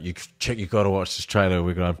I knew like, you got to watch this trailer.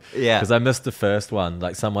 We're going, because I missed the first one.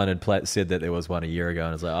 Like someone had said that there was one a year ago, and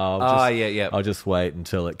I was like, I'll just wait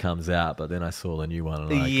until it comes out. But then I saw the new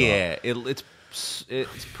one, and it's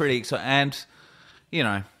pretty exciting.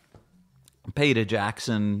 And Peter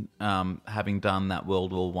Jackson, having done that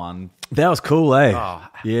World War I, that was cool, eh? Oh,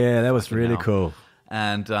 yeah, that was really cool.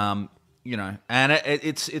 And and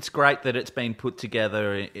it's great that it's been put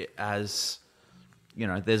together as.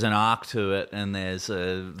 There's an arc to it, and there's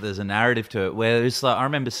a narrative to it. Where it's like I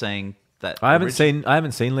remember seeing that. I haven't seen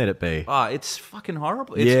Let It Be. Oh, it's fucking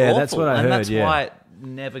horrible. It's awful. That's what I heard. And that's why it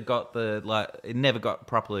never got it never got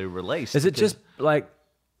properly released. Is it just like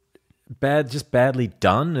badly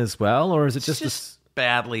done as well, or is it just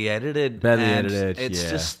badly edited? Badly edited. It's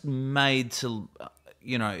just made to,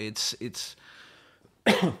 it's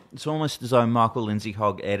it's almost as though Michael Lindsay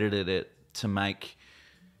Hogg edited it to make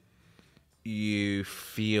you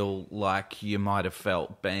feel like you might have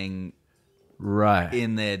felt being right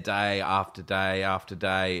in there day after day after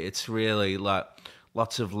day. It's really like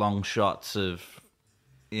lots of long shots of,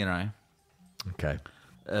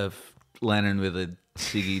 of Lennon with a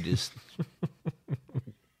ciggy just,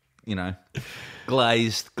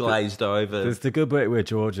 glazed over. There's the good bit where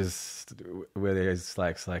George is, where he's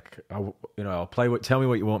like, I'll play tell me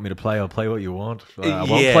what you want me to play. I'll play what you want. I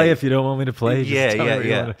won't play if you don't want me to play. Just tell me what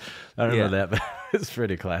you want. I don't know that, but it's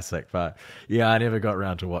pretty classic. But I never got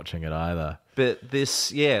around to watching it either. But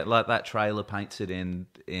this, like that trailer paints it in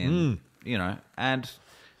and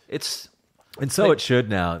it's. And so it should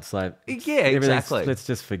now. It's like exactly. Let's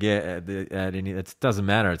just forget it. It doesn't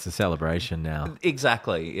matter. It's a celebration now.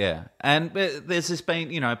 Exactly. Yeah. And there's this been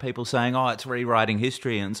people saying, "Oh, it's rewriting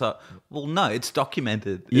history," and so well, no, it's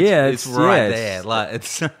documented. It's right there. Like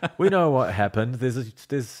it's we know what happened. There's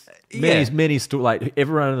many like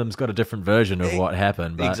every one of them's got a different version of what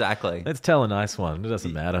happened. But exactly. Let's tell a nice one. It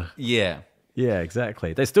doesn't matter. Yeah. Yeah,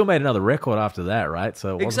 exactly. They still made another record after that, right?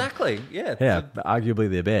 So it wasn't- Exactly. Yeah. Yeah, arguably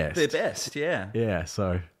their best. Their best. Yeah. Yeah,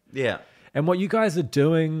 so... Yeah. And what you guys are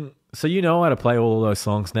doing... So you know how to play all of those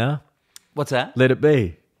songs now? What's that? Let It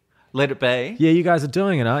Be. Let It Be. Yeah, you guys are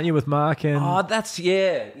doing it, aren't you, with Mark and... Oh, that's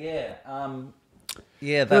yeah. Who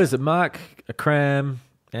is it? Mark, Cram,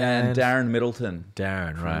 And Darren Middleton.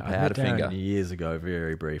 Darren, right. I met Darren Powderfinger. years ago,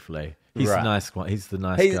 very briefly. He's Right. the nice one. He's the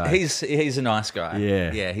nice guy. He's a nice guy.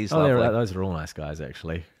 Yeah. Yeah, he's they're lovely. right. Those are all nice guys,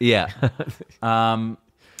 actually. Yeah.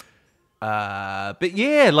 But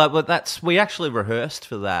yeah, we actually rehearsed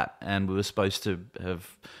for that, and we were supposed to have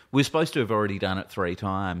already done it 3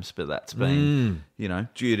 times, but that's been due to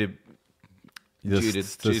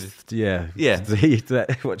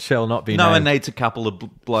What shall not be no named. one needs a couple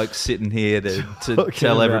of blokes sitting here to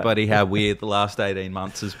tell about- everybody how weird the last 18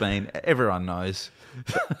 months has been. Everyone knows.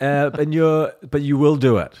 But you will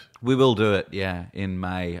do it. We will do it, yeah, in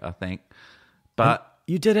May, I think. But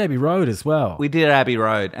You did Abbey Road as well. we did Abbey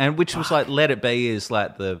Road, and which was like Let It Be is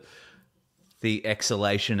like the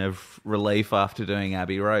exhalation of relief after doing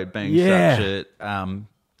Abbey Road, being Yeah. such a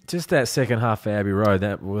Just that second half of Abbey Road,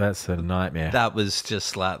 that's a nightmare. that was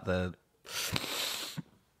just like the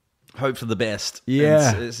hope for the best.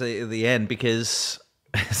 Yeah. it's at the end, because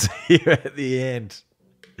See you at the end.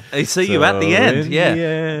 I see you at the end, in yeah. the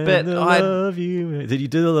end, But I love you. Did you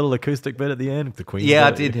do the little acoustic bit at the end? The Queen. yeah, I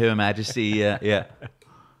bit? did Her Majesty, yeah.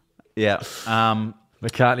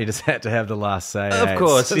 McCartney just had to have the last say. Of eh?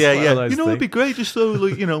 course, It's yeah, one yeah. of those You know, it'd be things. great just so,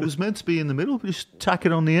 like, it was meant to be in the middle. Just tack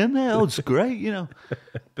it on the end there. Oh, it's great,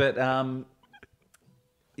 But,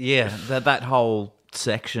 yeah, that whole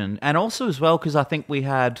section. And also as well, because I think we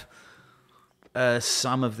had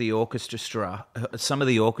some of the orchestra stuff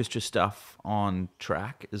on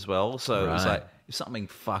track as well. So it was Right. like, if something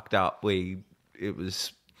fucked up, there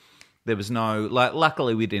was no, like,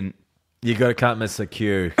 luckily we didn't. Can't miss a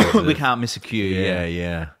cue. We can't miss a cue.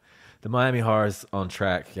 Yeah. The Miami Horror's on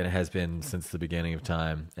track, and it has been since the beginning of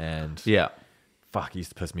time. And Yeah. fuck, it used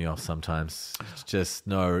to piss me off sometimes. Just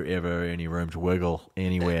no ever any room to wiggle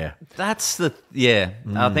anywhere. That's the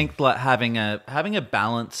I think like having a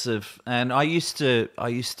balance of, and I used to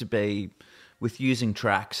be with using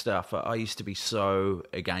track stuff. I used to be so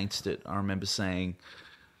against it. I remember seeing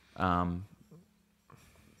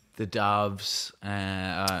the Doves.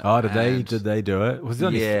 Did they do it?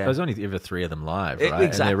 There was only ever 3 of them live, right? Exactly,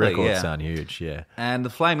 and their records yeah. sound huge, yeah. And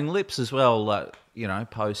the Flaming Lips as well, like,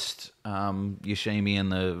 post Yoshimi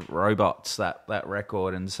and the Robots, that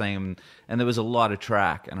record, and seeing them, and there was a lot of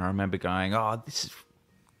track, and I remember going, oh, this is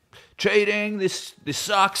cheating, this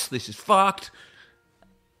sucks, this is fucked.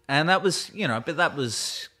 And that was, but that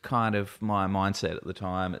was kind of my mindset at the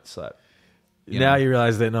time. It's like, Now you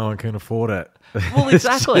realise that no one can afford it. Well,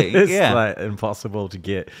 exactly, It's yeah. like impossible to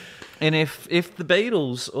get. And if the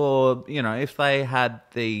Beatles, or if they had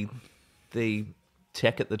the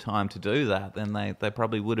tech at the time to do that, then they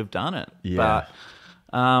probably would have done it. Yeah.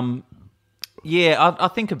 But I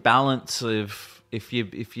think a balance of, if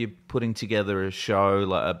you're putting together a show,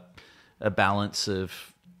 like a balance of,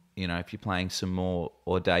 if you're playing some more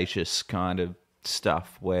audacious kind of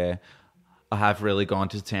stuff where I have really gone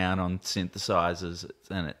to town on synthesizers,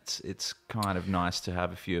 and it's kind of nice to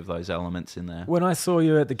have a few of those elements in there. When I saw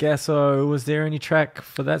you at the Gasso, was there any track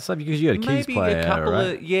for that stuff? Because you had a keys Maybe player, a couple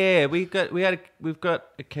right? we've got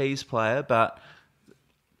a keys player, but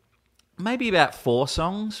maybe about 4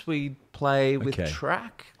 songs we play with Okay.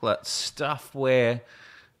 track, like stuff where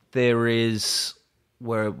there is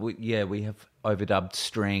we have overdubbed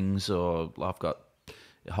strings, or I've got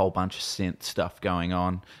a whole bunch of synth stuff going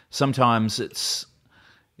on. Sometimes it's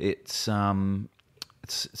synth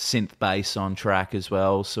bass on track as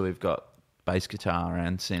well, so we've got bass guitar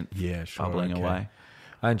and synth bubbling okay. away.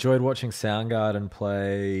 I enjoyed watching Soundgarden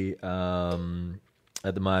play at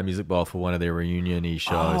the Maya Music Bowl for one of their reunion-y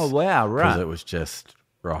shows. Oh, wow, right. Because it was just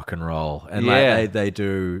rock and roll. And Yeah. like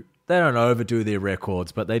they don't overdo their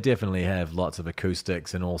records, but they definitely have lots of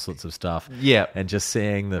acoustics and all sorts of stuff. Yeah. And just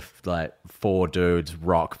seeing the 4 dudes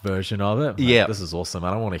rock version of it, I'm like, Yeah. this is awesome.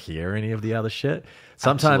 I don't want to hear any of the other shit.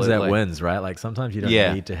 Sometimes Absolutely. that wins, right? Like sometimes you don't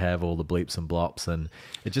Yeah. need to have all the bleeps and blops, and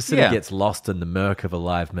it just sort of gets lost in the murk of a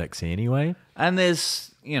live mix anyway. And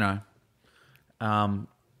there's,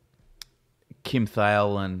 Kim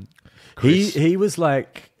Thale and Chris. He was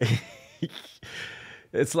like,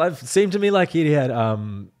 it seemed to me like he had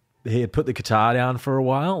he had put the guitar down for a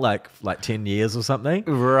while, like 10 years or something.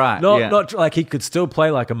 Right. Not like he could still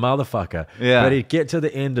play like a motherfucker. Yeah. But he'd get to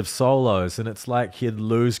the end of solos and it's like he'd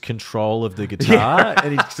lose control of the guitar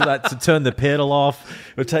and he'd like to turn the pedal off.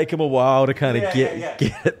 It would take him a while to kind of get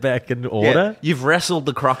it back in order. Yeah. You've wrestled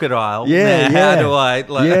the crocodile. Yeah, now, how do I?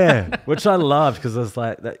 Yeah, which I loved because I was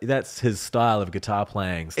like, that's his style of guitar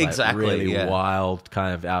playing. It's like Exactly, really wild,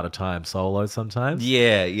 kind of out of time solos sometimes.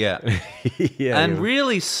 Yeah. And yeah.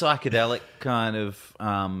 really psychedelic kind of.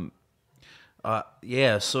 I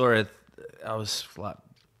saw it. I was like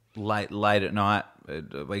late at night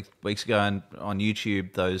weeks ago on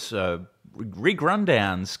YouTube. Those rig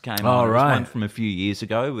rundowns came on. It was one from a few years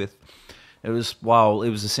ago. It was a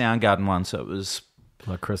Soundgarden one, so it was.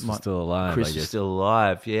 Well, Chris was still alive. Chris was still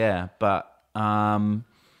alive, yeah, but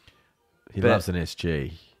he loves an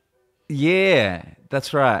SG. Yeah,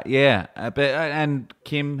 that's right. Yeah, and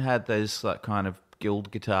Kim had those like kind of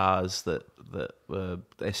Guild guitars that were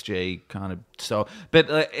SG kind of style.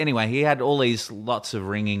 But anyway, he had all these lots of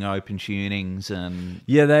ringing open tunings and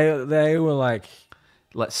they were like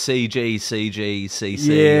CG,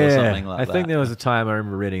 CC or something like that. I think there was a time I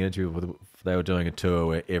remember reading into they were doing a tour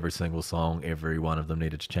where every single song, every one of them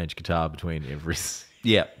needed to change guitar between every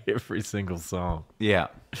single song. Yeah.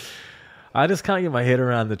 I just can't get my head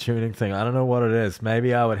around the tuning thing. I don't know what it is.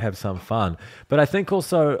 Maybe I would have some fun. But I think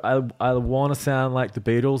also I want to sound like the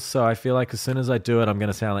Beatles, so I feel like as soon as I do it, I'm going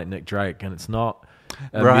to sound like Nick Drake, and it's not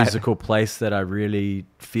a musical place that I really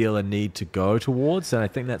feel a need to go towards, and I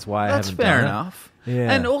think that's why I haven't done it. That's fair enough.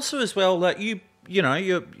 Yeah. And also as well, like you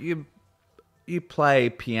play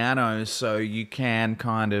piano, so you can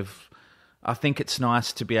kind of... I think it's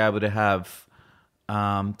nice to be able to have...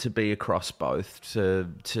 to be across both,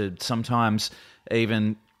 to sometimes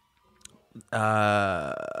even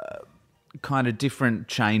kind of different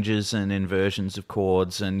changes and inversions of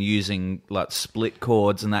chords and using like split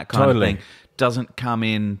chords and that kind of thing doesn't come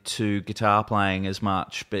into guitar playing as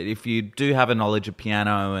much. But if you do have a knowledge of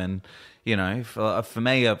piano and, for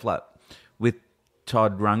me, I've like with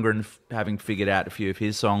Todd Rundgren having figured out a few of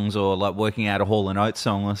his songs or like working out a Hall & Oates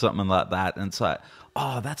song or something like that, and it's like,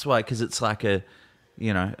 oh, that's why, because it's like a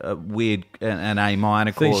weird an A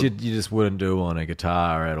minor chord. Things you just wouldn't do on a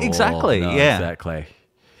guitar at all. Exactly, No, yeah. Exactly.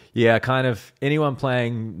 Yeah, kind of anyone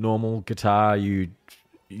playing normal guitar, you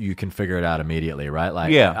can figure it out immediately, right?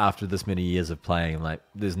 Like after this many years of playing, like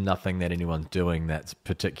there's nothing that anyone's doing that's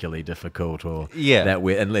particularly difficult or that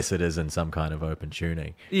weird, unless it is in some kind of open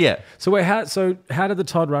tuning. Yeah. So wait, how did the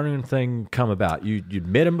Todd Rundgren thing come about? You'd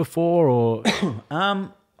met him before, or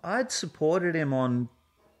I'd supported him on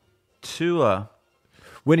tour.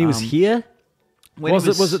 When he was here?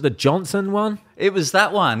 Was it the Johnson one? It was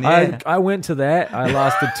that one, yeah. I went to that. I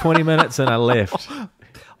lasted 20 minutes and I left.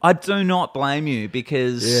 I do not blame you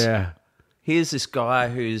because here's this guy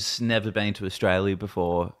who's never been to Australia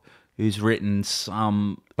before, who's written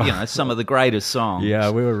some of the greatest songs.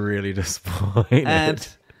 Yeah, we were really disappointed.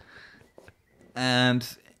 And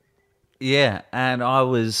I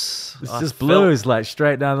was... It's just blues, like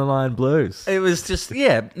straight down the line blues. It was just,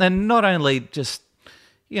 and not only just...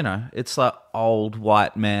 it's like old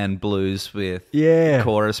white man blues with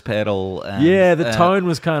chorus pedal. And, the tone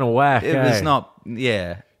was kind of whack. It was not,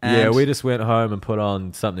 And we just went home and put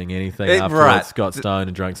on Something Anything afterwards, got stoned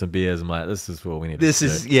and drank some beers. I'm like, this is what we need to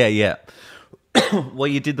do. Well,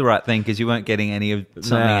 you did the right thing because you weren't getting any of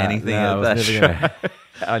Anything of that show.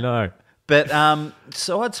 I know. But,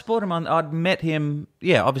 so I'd support him I'd met him,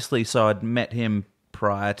 obviously, so I'd met him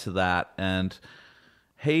prior to that, and...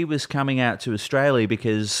 He was coming out to Australia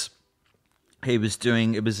because it was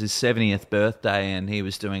his 70th birthday, and he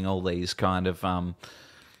was doing all these kind of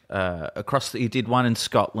he did one in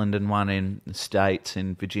Scotland and one in the States,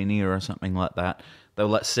 in Virginia or something like that. They were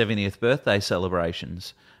like 70th birthday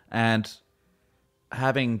celebrations, and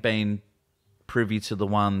having been privy to the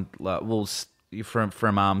one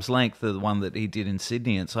from Arm's Length, the one that he did in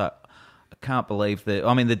Sydney, it's like I can't believe that.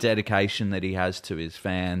 I mean, the dedication that he has to his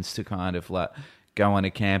fans to kind of like go on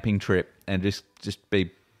a camping trip and just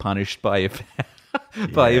be punished by your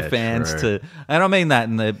your fans true. And I mean that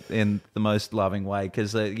in the most loving way,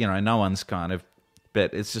 because no one's kind of,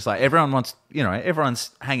 but it's just like everyone's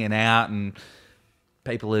hanging out and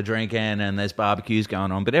people are drinking and there's barbecues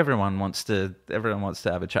going on, but everyone wants to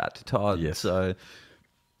have a chat to Todd. Yes. So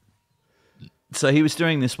he was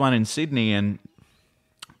doing this one in Sydney, and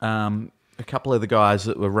a couple of the guys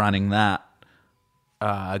that were running that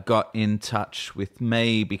got in touch with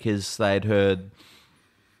me because they'd heard,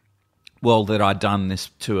 that I'd done this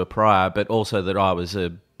tour prior, but also that I was a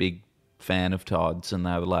big fan of Todd's, and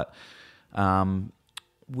they were like,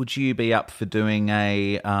 would you be up for doing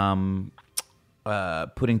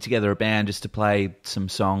putting together a band just to play some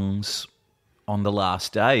songs on the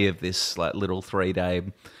last day of this like little 3-day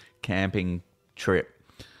camping trip?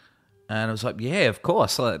 And I was like, yeah, of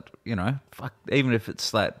course. Like, you know, fuck, even if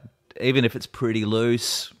it's pretty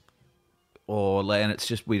loose, and it's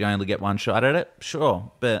just we'd only get one shot at it,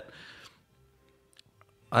 sure. But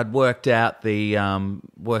I'd worked out the a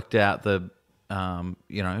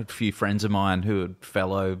few friends of mine who were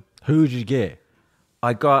fellow. Who did you get?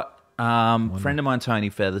 I got a friend of mine, Tony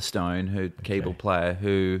Featherstone, keyboard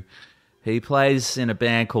player, he plays in a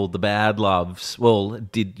band called the Bad Loves. Well,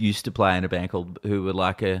 used to play in a band who were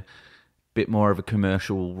like a bit more of a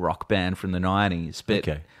commercial rock band from the 90s. But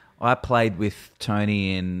I played with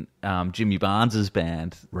Tony in Jimmy Barnes's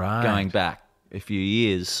band going back a few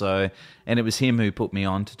years. So, and it was him who put me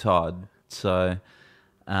on to Todd. So,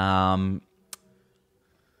 and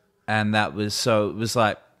it was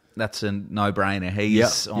like, that's a no-brainer.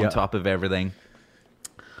 He's on top of everything.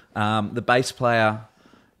 The bass player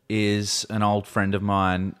is an old friend of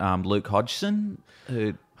mine, Luke Hodgson,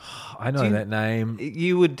 who... I know that name.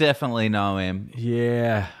 You would definitely know him.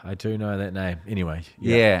 Yeah, I do know that name. Anyway.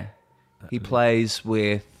 Yeah. He plays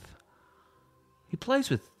with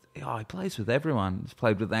everyone. He's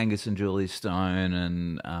played with Angus and Julie Stone,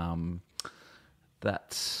 and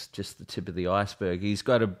that's just the tip of the iceberg. He's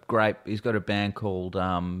got a band called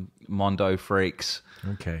Mondo Freaks.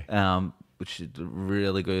 Okay. Which is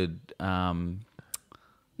really good.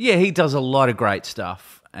 He does a lot of great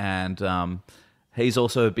stuff, and he's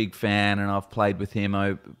also a big fan, and I've played with him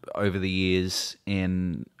over the years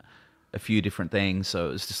in a few different things.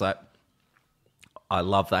 So it's just like, I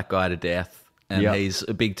love that guy to death, and he's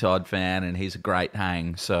a big Todd fan, and he's a great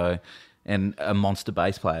hang. So, and a monster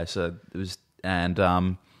bass player. So it was, and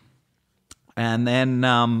then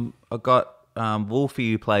I got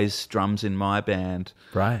Wolfie, who plays drums in my band,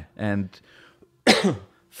 right? And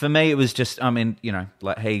for me, it was just,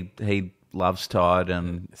 like he loves Todd,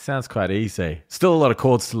 and it sounds quite easy. Still a lot of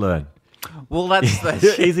chords to learn. Well, that's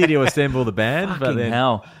easy to assemble the band, but then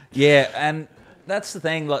hell, yeah. And that's the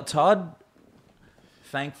thing. Like Todd,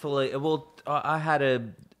 thankfully, I had a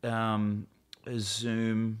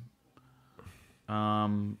Zoom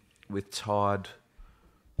with Todd,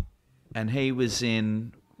 and he was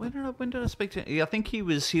in. When did I speak to him? I think he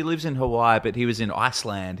lives in Hawaii, but he was in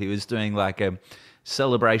Iceland. He was doing like a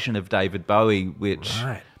celebration of David Bowie, which.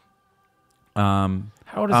 Right. How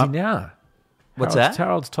old is he now?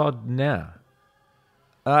 How old's Todd now?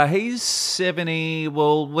 He's 70.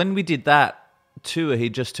 Well, when we did that tour, he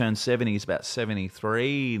just turned 70. He's about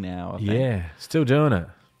 73 now, I think. Yeah, still doing it.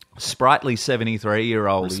 Sprightly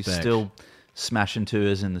 73-year-old. He's still smashing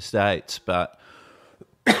tours in the States, but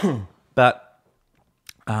he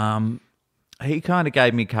kind of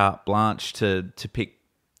gave me carte blanche to pick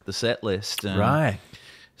the set list. And right.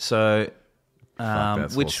 So...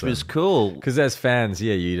 which was cool. Because as fans,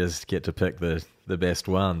 you just get to pick the best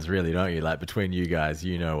ones, really, don't you? Like, between you guys,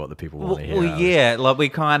 you know what the people want to hear. Well, yeah, like we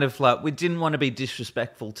kind of, like, we didn't want to be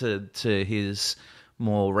disrespectful to his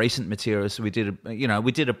more recent material, so we did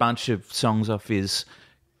a bunch of songs off his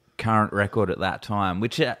current record at that time,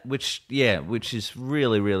 which is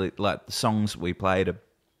really, really, like, the songs we played are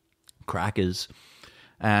crackers.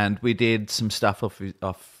 And we did some stuff off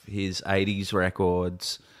his 80s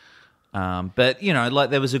records. But, like,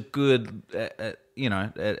 there was a good, a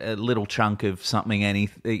little chunk of something,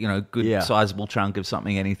 sizable chunk of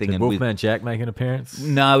something, anything. Did Wolfman Jack make an appearance?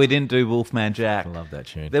 No, we didn't do Wolfman Jack. I love that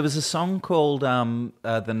tune. There was a song called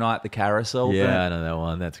The Night the Carousel. Yeah, I know that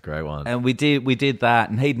one. That's a great one. And we did that,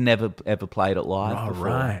 and he'd never, ever played it live before.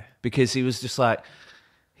 Right. Because he was just like,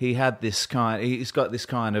 he's got this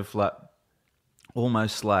kind of, like,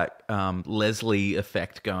 almost like Leslie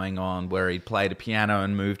effect going on, where he played a piano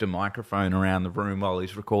and moved a microphone around the room while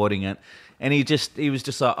he's recording it, and he was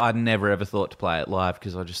just like, I'd never ever thought to play it live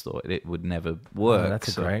because I just thought it would never work.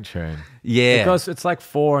 That's a great tune. Yeah, because it's like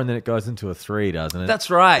 4 and then it goes into a 3, doesn't it? That's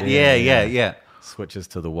right. Yeah. Switches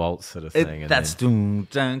to the waltz sort of thing. That's doom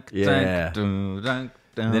dunk dunk doom dunk.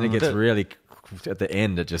 And then it gets really. At the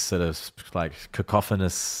end, it just sort of like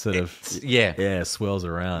cacophonous swirls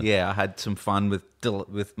around. Yeah, I had some fun with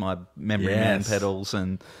my memory man pedals,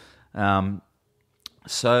 and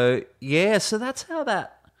so that's how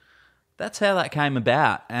that came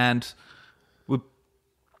about, and we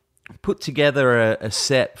put together a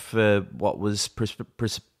set for what was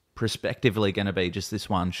prospectively going to be just this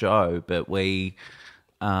one show, but we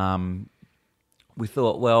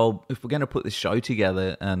thought, well, if we're going to put this show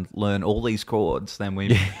together and learn all these chords, then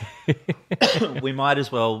we might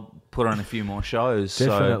as well put on a few more shows.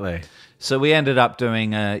 Definitely. So we ended up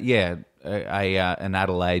doing an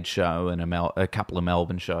Adelaide show and a couple of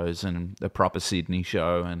Melbourne shows and a proper Sydney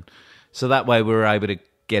show, and so that way we were able to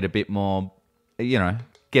get a bit more,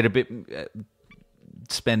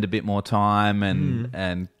 spend a bit more time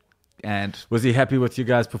and Was he happy with your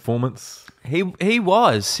guys' performance? he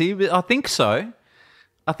was. I think so.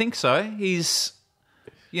 He's,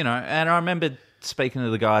 and I remember speaking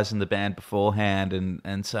to the guys in the band beforehand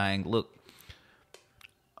and saying, look,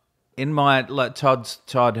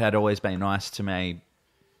 Todd had always been nice to me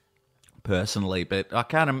personally, but I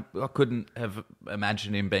couldn't have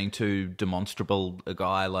imagined him being too demonstrable a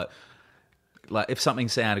guy. Like if something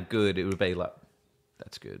sounded good, it would be like,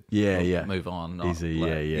 that's good. Yeah. Move on. Easy.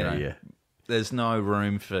 Yeah. There's no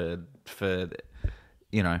room for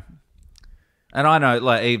and I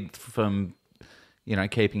know from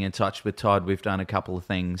keeping in touch with Todd, we've done a couple of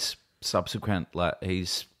things subsequent.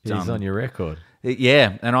 He's on your record.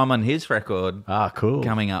 Yeah, and I'm on his record. Ah, cool.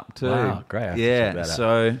 Coming up too. Wow, great. I have to check that out.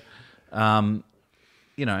 So,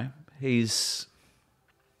 he's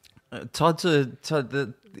Todd's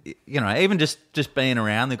even just being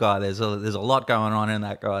around the guy, there's a lot going on in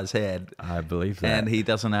that guy's head. I believe that. And he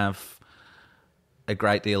doesn't have a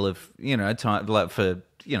great deal of time for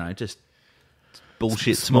just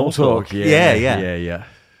bullshit small talk. Yeah.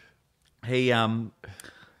 He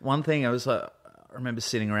one thing I remember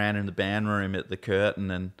sitting around in the band room at the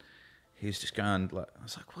Curtain, and he was just going I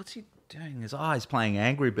was like, what's he doing? His eyes playing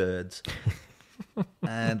Angry Birds.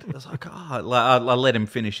 And I was like, I let him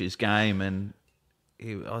finish his game, and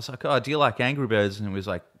I was like, do you like Angry Birds? And he was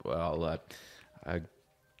like, well, I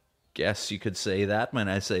guess you could say that when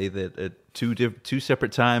I say that at two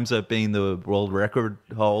separate times I've been the world record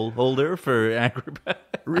holder for Angry Birds.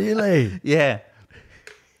 Really? Yeah.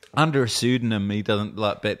 Under a pseudonym, he doesn't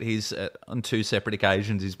but he's on two separate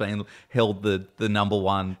occasions he's been held the number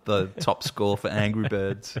one, the top score for Angry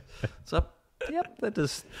Birds. So, yep, that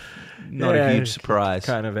is not a huge surprise.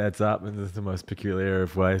 Kind of adds up in the most peculiar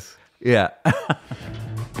of ways. Yeah.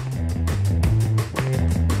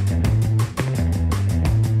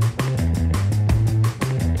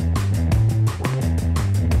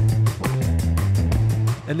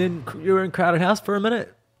 And then you were in Crowded House for a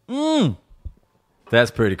minute?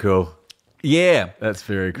 That's pretty cool. Yeah. That's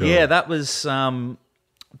very cool. Yeah, that was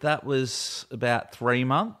about 3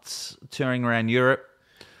 months touring around Europe,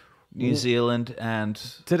 New Zealand, and...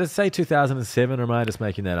 Did it say 2007, or am I just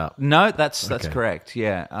making that up? No, that's correct,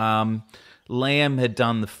 yeah. Liam had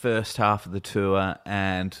done the first half of the tour,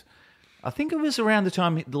 and I think it was around the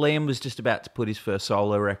time Liam was just about to put his first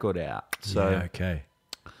solo record out. So, yeah, okay.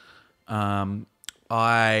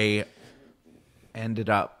 I ended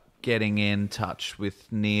up getting in touch with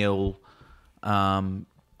Neil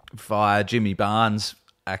via Jimmy Barnes,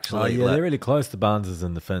 actually. Oh, yeah, they're really close, the Barneses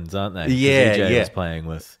and the Finns, aren't they? Yeah, EJ yeah. was playing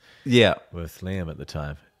with Liam at the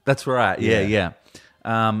time. That's right, yeah.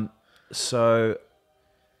 So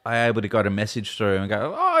I able to got a message through and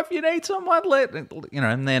go, if you need someone,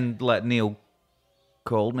 and then Neil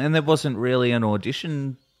called me, and there wasn't really an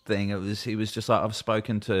audition thing. He was just like,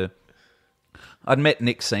 I'd met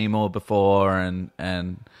Nick Seymour before and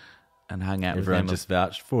hung out with him. Everyone just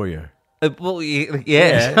vouched for you. Well,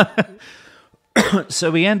 yeah.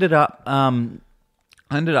 So we ended up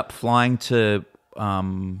flying to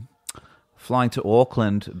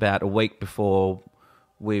Auckland about a week before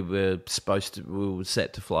we were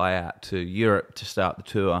set to fly out to Europe to start the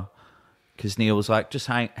tour, because Neil was like, just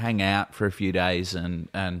hang out for a few days and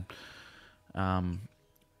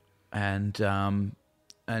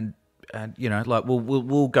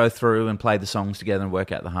we'll go through and play the songs together and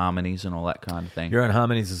work out the harmonies and all that kind of thing. You're on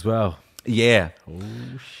harmonies as well. Yeah.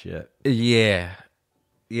 Oh shit. Yeah.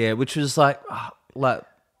 Yeah, which was like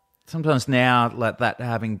sometimes now, that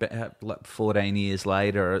having 14 years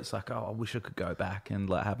later, it's like, I wish I could go back and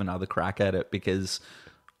have another crack at it, because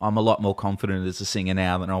I'm a lot more confident as a singer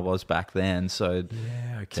now than I was back then. So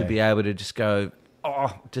to be able to just go,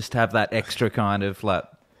 just have that extra kind of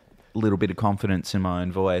little bit of confidence in my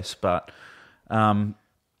own voice. But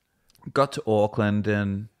got to Auckland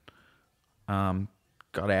and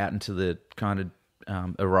got out into the kind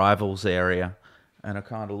of arrivals area, and I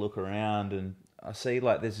kind of look around and I see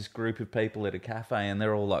there's this group of people at a cafe, and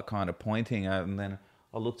they're all kind of pointing, and then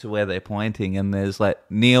I look to where they're pointing, and there's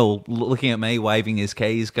Neil looking at me, waving his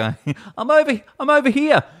keys, going, I'm over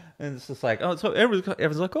here. And it's just so everyone's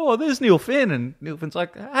like, there's Neil Finn, and Neil Finn's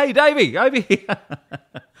like, hey, Davey, over here.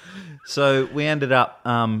 So we ended up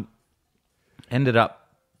being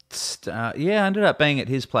at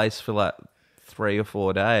his place for 3 or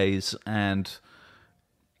 4 days, and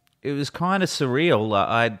it was kind of surreal.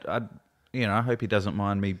 I hope he doesn't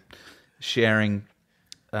mind me sharing.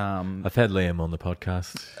 I've had Liam on the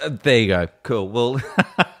podcast. There you go. Cool. Well,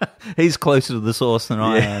 he's closer to the source than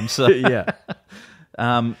I am. So Yeah.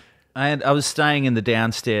 and I was staying in the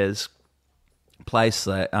downstairs place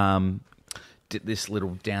that did this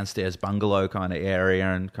little downstairs bungalow kind of area,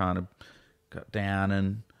 and kind of got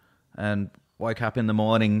down and woke up in the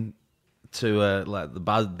morning to like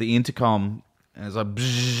the intercom, and it was like,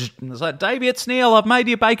 bzzz, and it was like, Davey, it's Neil. I've made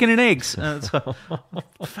you bacon and eggs. And it's like,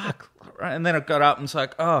 fuck. Right. And then I got up and it's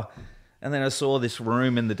like, oh. And then I saw this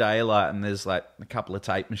room in the daylight, and there's like a couple of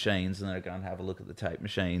tape machines, and then I go and have a look at the tape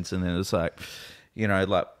machines, and then it was like, you know,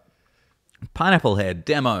 like Pineapple Head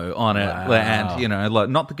demo on it, Wow. and you know, like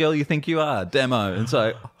Not the Girl You Think You Are demo, and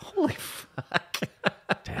so holy fuck,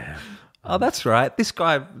 Damn. oh that's right, this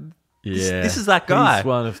guy, Yeah. this is that guy. He's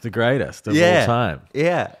one of the greatest of all time.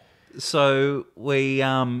 Yeah. So we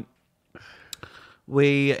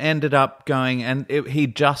ended up going, and he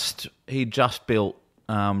just built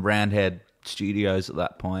Roundhead Studios at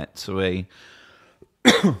that point. So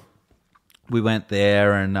we went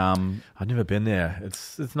there, and I've never been there.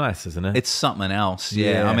 It's nice, isn't it? it's something else.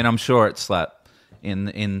 Yeah. Yeah. I mean, I'm sure it's like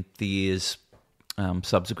in the years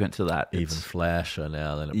subsequent to that, even it's- flasher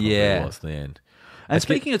now than it probably was then. And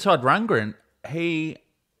speaking of Todd Rundgren, he,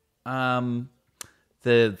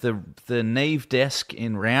 the Neve desk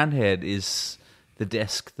in Roundhead is the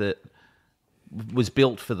desk that was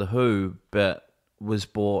built for the Who, but was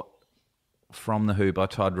bought from the Who by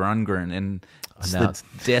Todd Rundgren, and it's now the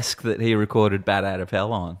desk that he recorded "Bat Out of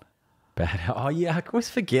Hell" on. Bad. Oh yeah, I always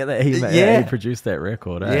forget that he produced that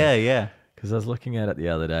record. Eh? Yeah, yeah. Because I was looking at it the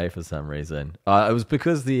other day for some reason. It was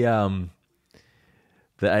because the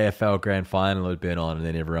AFL Grand Final had been on, and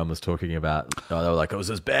then everyone was talking about. They were like, it was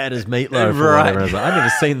as bad as Meatloaf, or Right. whatever. I was like, I've never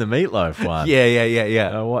seen the Meatloaf one. Yeah.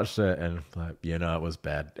 And I watched it, and like, it was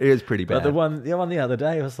bad. It was pretty bad. But the one the other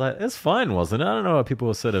day was like, it's fine, wasn't it? I don't know why people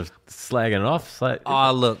were sort of slagging it off. It's like,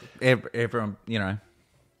 Oh, look, everyone, you know,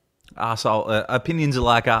 arsehole, opinions are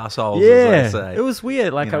like arseholes, yeah, as they say. it was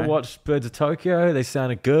weird. Like, You know? I watched Birds of Tokyo. They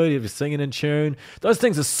sounded good. You were singing in tune. Those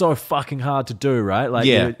things are so fucking hard to do, right? Like,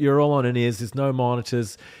 Yeah. you're all on in ears. There's no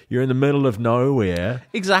monitors. You're in the middle of nowhere.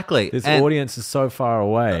 Exactly. This And- audience is so far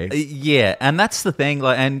away. Yeah, and that's the thing.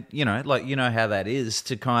 Like, and you know how that is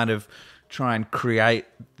to kind of try and create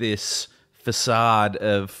this facade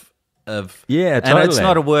of Yeah, And it's totally.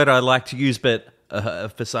 not a word I like to use, but a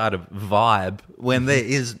facade of vibe when there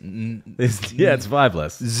is It's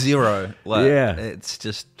vibeless. zero. Like, Yeah. it's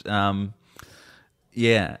just and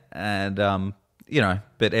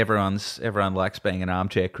but everyone likes being an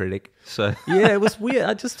armchair critic. So Yeah, it was weird.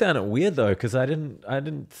 I just found it weird though, because I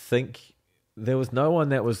didn't think there was no one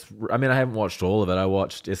that was. I mean, I haven't watched all of it. I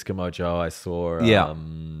watched Eskimo Joe. I saw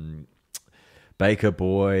Baker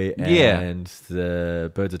Boy and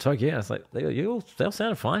the Birds of Tokyo. Yeah, it's like they all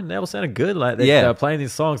sounded fine. They all sounded good. Like they were playing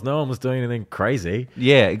these songs. No one was doing anything crazy.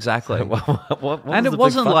 yeah, exactly. What And was it the big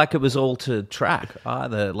wasn't fuss? like it was all to track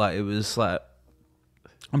either. Like it was like,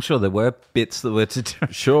 I'm sure there were bits that were to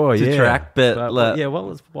Sure, to yeah. track, but like, yeah,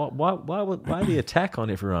 why the attack on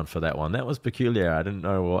everyone for that one? That was peculiar. I didn't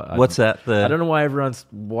know what. What's that? I don't know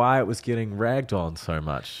why it was getting ragged on so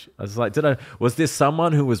much. I was like, was there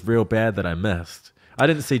someone who was real bad that I missed? I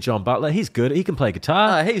didn't see John Butler. He's good. He can play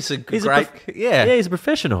guitar. he's a He's great, yeah, he's a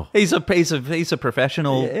professional. He's a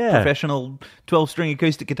professional, Yeah. professional 12-string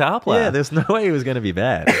acoustic guitar player. Yeah, there's no way he was going to be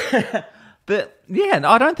bad. But yeah, no,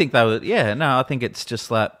 I don't think they were. Yeah, no, I think it's just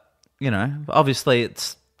like, obviously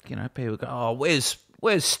it's, people go, oh, where's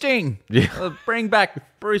Sting? Yeah. Bring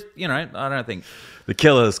back Bruce. I don't think The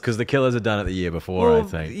Killers, because the Killers had done it the year before, I Well,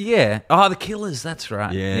 think. Yeah. Oh, the Killers. That's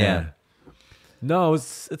right. Yeah. No,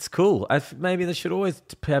 it's cool. Maybe they should always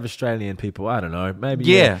have Australian people. I don't know. Maybe.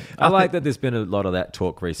 Yeah. I like that there's been a lot of that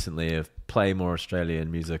talk recently of play more Australian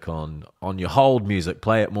music on your hold music.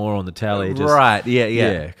 Play it more on the telly. Just, Right. Yeah.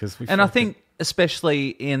 Yeah. And I think especially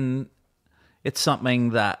it's something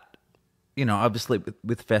that, obviously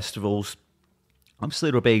with festivals, obviously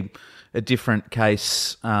it'll be a different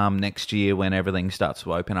case next year when everything starts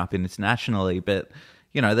to open up internationally. But,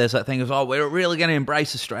 there's that thing of, we're really going to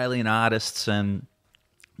embrace Australian artists. And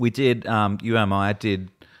we did, UMI did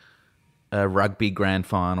a rugby grand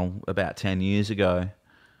final about 10 years ago.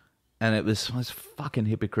 And it was this fucking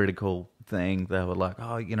hypocritical thing. They were like,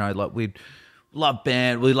 we love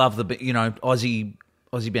band, we love the,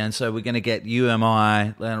 Aussie band, so we're going to get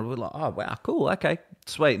UMI. And we're like, oh, wow, cool, okay,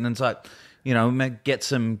 sweet. And it's like, we might get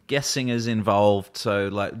some guest singers involved. So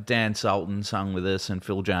like Dan Sultan sung with us and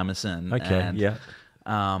Phil Jamieson. Okay, and, yeah.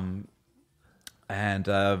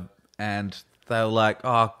 And they were like,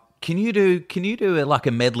 oh, can you do like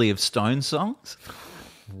a medley of Stone songs?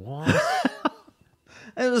 What?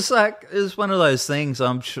 It was one of those things.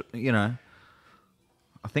 I'm sure,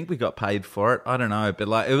 I think we got paid for it. I don't know, but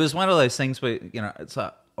like it was one of those things where it's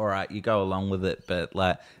like, all right, you go along with it, but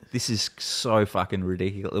like this is so fucking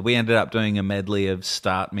ridiculous. We ended up doing a medley of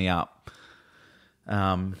 "Start Me Up,"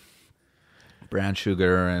 Brown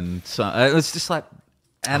Sugar, and so it was just like.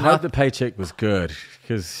 And I hope the paycheck was good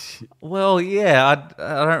because. Well, yeah,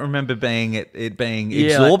 I don't remember it being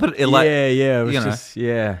exorbitant. It was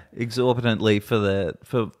exorbitantly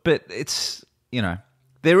but it's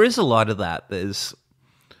there is a lot of that. There's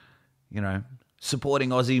supporting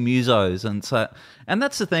Aussie musos, and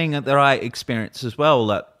that's the thing that I experience as well.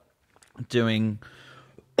 Like doing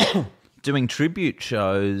tribute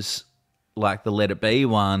shows like the Let It Be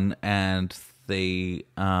one and the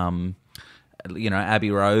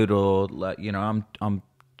Abbey Road, or like I'm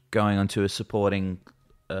going onto supporting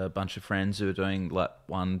a bunch of friends who are doing like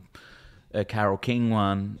a Carole King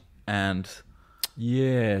one, and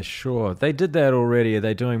yeah, sure, they did that already. Are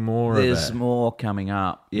they doing more? There's more coming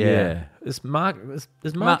up. Yeah. Is Mark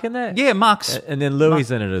in that? Yeah, Mark's, and then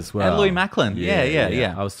Louis in it as well, and Louis Macklin.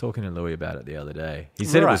 Yeah. I was talking to Louis about it the other day. He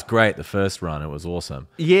said it was great. The first run, it was awesome.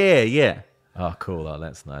 Yeah. Oh, cool. Oh,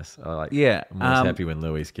 that's nice. I'm always happy when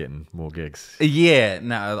Louis is getting more gigs. Yeah,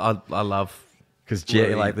 no, I love... Because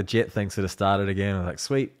the Jet things sort of started again. I'm like,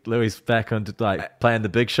 sweet, Louis back on playing the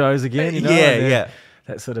big shows again. Yeah.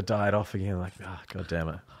 That sort of died off again. Like, god damn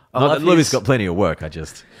it. Louis got plenty of work.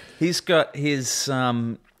 He's got his...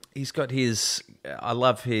 I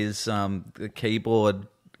love his the keyboard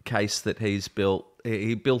case that he's built.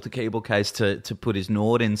 He built a keyboard case to put his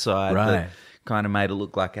Nord inside. Right. That kind of made it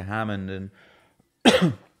look like a Hammond,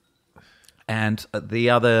 and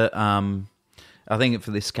the other, I think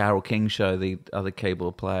for this Carole King show, the other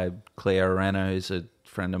keyboard player, Claire Arena, who's a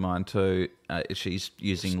friend of mine too, she's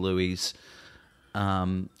using Louis'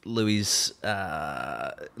 thing.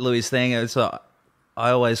 So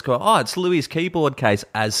I always call, it's Louis' keyboard case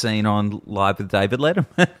as seen on Live with David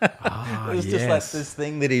Letterman. It was just like this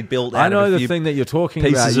thing that he'd built out I know of a the few thing that you're talking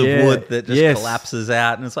pieces about. of wood that just collapses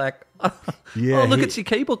out, and it's like, look, it's your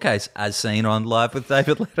keyboard case as seen on Live with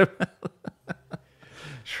David Letterman.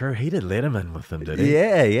 Sure, he did Letterman with them, did he?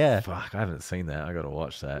 Yeah. Fuck, I haven't seen that. I got to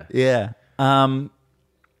watch that. Yeah.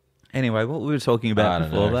 Anyway, what we were talking about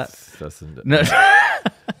before that? No.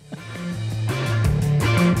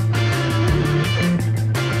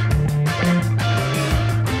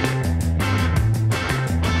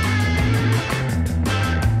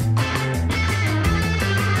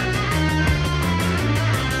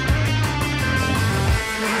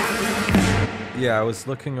 Yeah, I was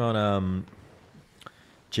looking on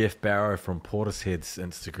Jeff Barrow from Portishead's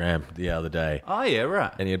Instagram the other day. Oh, yeah,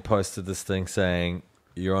 right. And he had posted this thing saying,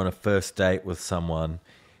 you're on a first date with someone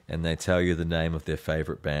and they tell you the name of their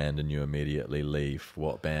favourite band and you immediately leave.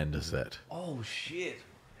 What band is it? Oh, shit.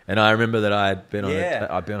 And I remember that I'd been on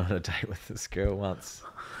a date with this girl once.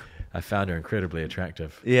 I found her incredibly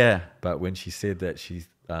attractive. Yeah. But when she said that she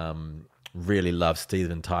really loved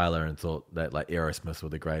Steven Tyler and thought that like Aerosmith were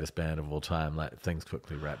the greatest band of all time, like things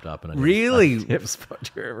quickly wrapped up. And I never spoke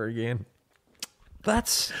to her ever again.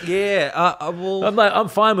 That's I'm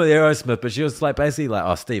fine with Aerosmith, but she was like basically like,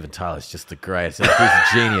 oh, Steven Tyler's just the greatest. He's a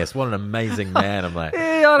genius. What an amazing man. I'm like,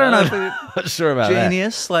 I don't know. Not sure about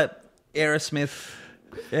genius, like Aerosmith.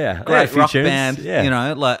 Yeah, great rock tunes. band.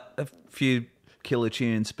 Yeah. Like a few killer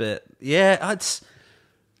tunes, but it's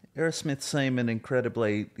Aerosmith seem an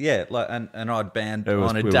incredibly like an odd band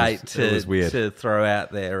on a date to throw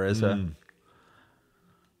out there as a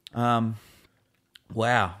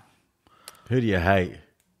wow. Who do you hate?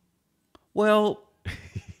 Well,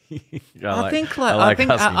 I think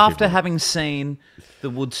after having seen the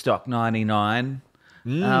Woodstock '99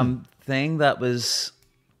 thing, that was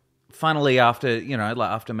funnily after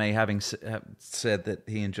me having said that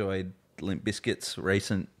he enjoyed Limp Bizkit's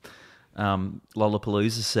recent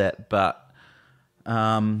Lollapalooza set, but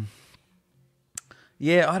I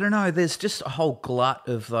don't know. There's just a whole glut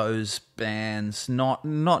of those bands, not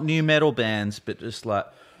new metal bands, but just like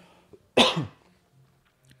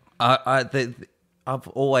I've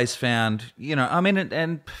always found,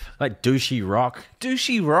 and like douchey rock,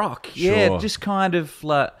 yeah, just kind of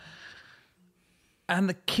like. And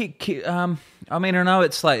the kid, I know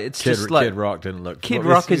it's just like Kid Rock didn't look. Kid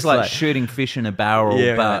Rock is like shooting fish in a barrel,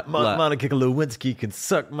 but Monica Lewinsky can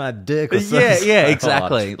suck my dick. Or yeah,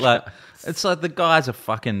 exactly. Like it's like the guy's a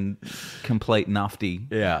fucking complete nufty.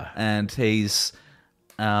 Yeah, and he's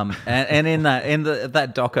and in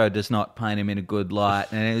that doco does not paint him in a good light,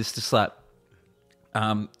 and it's just like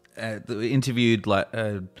interviewed like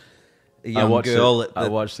young girl. I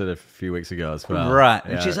watched it a few weeks ago as well. Right.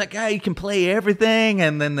 Yeah. And she's like, hey, you can play everything.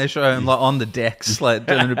 And then they show him like on the decks, like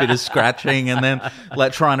doing a bit of scratching and then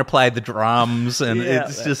like trying to play the drums. And Yeah,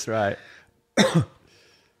 it's that's just, right.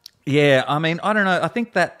 yeah, I mean, I don't know. I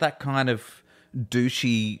think that kind of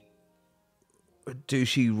douchey,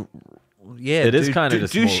 yeah. It is kind of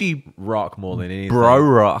just douchey more rock more than anything. bro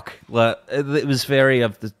rock. Like it was very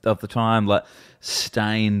of the time, like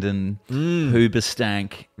Stained and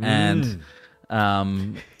Hoobastank and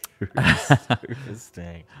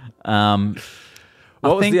Interesting.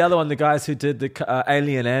 What was the other one? The guys who did the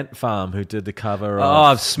Alien Ant Farm, who did the cover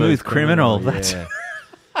Oh, of Smooth Criminal. Yeah.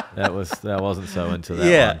 that wasn't so into that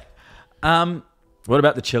Yeah. one. What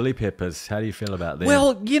about the Chili Peppers? How do you feel about them?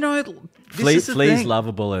 Well, you know, Flea's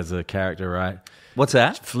lovable as a character, right? What's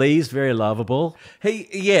that? Flea's very lovable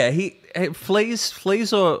Flea's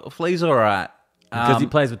all right. because he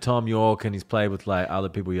plays with Tom York and he's played with like other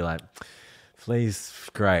people. You're like, Flea's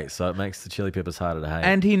great, so it makes the Chili Peppers harder to hate.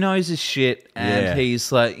 And he knows his shit, and Yeah.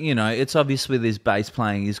 he's like, you know, it's obvious with his bass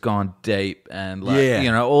playing, he's gone deep, and like, Yeah.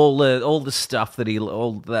 you know, all the stuff that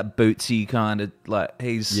all that bootsy kind of like,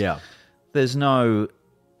 he's There's no,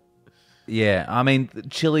 I mean, the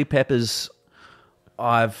Chili Peppers.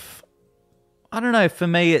 I don't know. For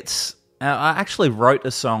me, it's I actually wrote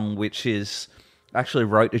a song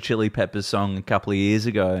wrote a Chili Peppers song a couple of years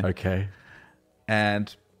ago. Okay.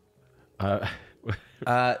 And it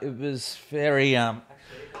was very actually,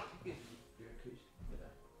 which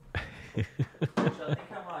I think I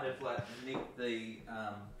might have like nicked the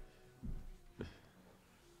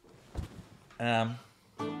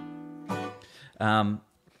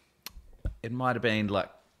it might have been like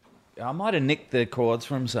I might have nicked the chords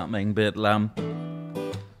from something, but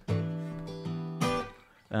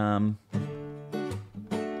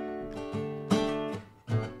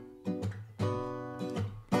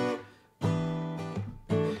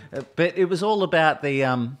but it was all about the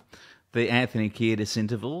Anthony Kiedis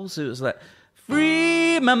intervals. It was like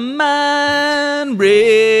Free My Mind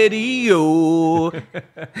Radio,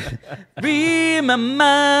 Free My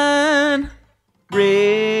Mind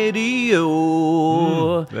Radio.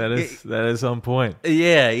 That is on point.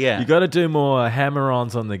 Yeah. You got to do more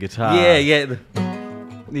hammer-ons on the guitar. Yeah.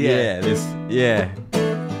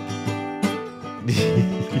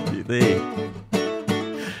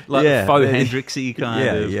 Like faux Hendrixy kind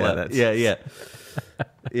of.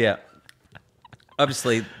 Yeah.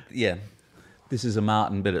 Obviously, this is a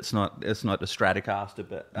Martin, but it's not a Stratocaster.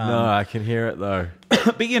 But no, I can hear it though.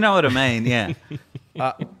 but you know what I mean, yeah.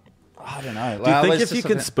 I don't know. Do you think if you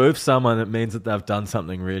can spoof someone, it means that they've done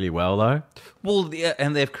something really well, though? Well, yeah,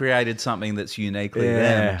 and they've created something that's uniquely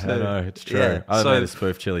them, too. I know, it's true. Yeah, I made a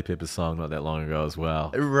spoof Chili Peppers song not that long ago as well.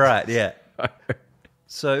 Right, yeah.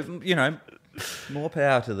 So, you know, more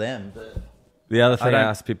power to them. But the other thing I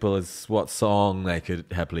ask people is what song they could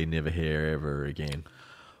happily never hear ever again.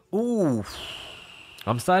 Ooh.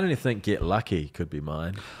 I'm starting to think Get Lucky could be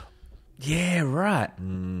mine. Yeah, right.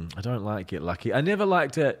 I don't like Get Lucky. I never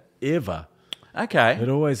liked it ever. Okay. It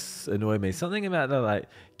always annoyed me. Something about the like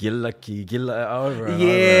Get Lucky, over and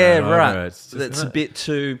yeah, over and right. over. It's just, that's a bit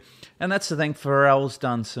too. And that's the thing. Pharrell's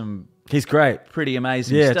done some. He's great. Pretty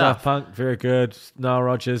amazing stuff. stuff. Daft Punk, very good. Noel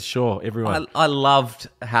Rodgers, sure. Everyone. I loved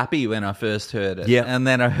Happy when I first heard it. Yeah. And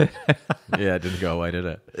then I heard. Yeah, it didn't go away, did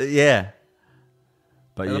it? Yeah.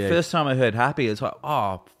 But the first time I heard Happy, it's like,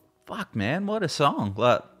 oh, fuck, man, what a song.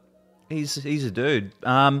 Like, he's a dude.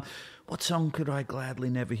 What song could I gladly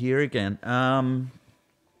never hear again?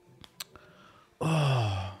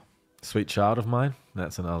 Sweet Child of Mine.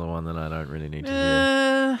 That's another one that I don't really need to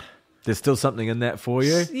hear. There's still something in that for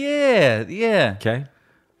you? Yeah. Okay.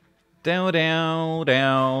 Down.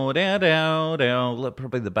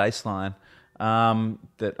 Probably the bass line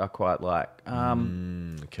that I quite like.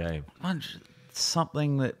 Okay.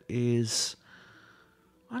 Something that is,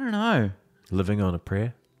 I don't know. Living on a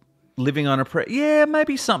Prayer? Living on a Prayer. Yeah,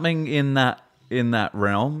 maybe something in that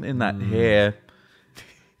realm, in that hair.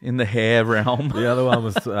 In the hair realm. The other one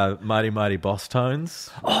was Mighty Mighty Boss Tones.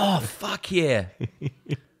 Oh, fuck yeah.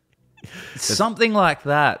 Something like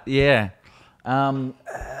that, yeah.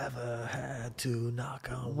 Ever had to knock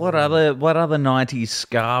on what other 90s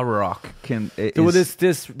ska rock well,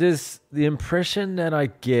 there's the impression that I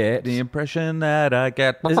get. The impression that I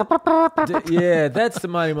get. Yeah, that's the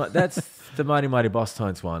Mighty Mighty Boss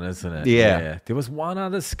Tones one, isn't it? Yeah. There was one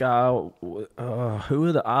other ska. Who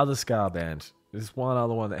were the other ska band? There's one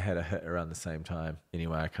other one that had a hit around the same time.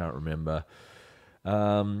 Anyway, I can't remember.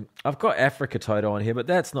 I've got Africa Toto on here, but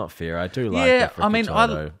that's not fair. I do like Africa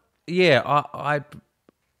Toto.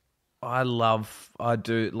 I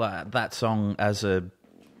do like that song as a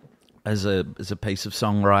as a piece of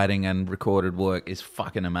songwriting and recorded work is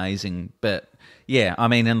fucking amazing. But yeah, I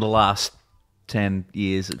mean, in the last 10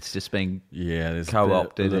 years, it's just been there's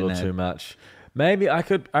co-opted a little in too much. Maybe I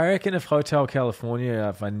reckon if Hotel California,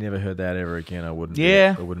 if I never heard that ever again, I wouldn't.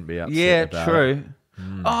 Yeah, I wouldn't be upset. Yeah, about true. It.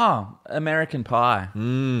 Oh, American Pie.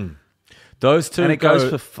 Those two, and it goes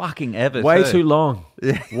for fucking ever. Way too long.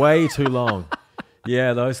 Way too long.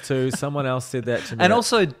 Yeah, those two. Someone else said that to me. And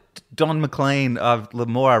also Don McLean. The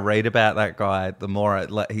more I read about that guy, the more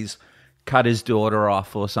he's cut his daughter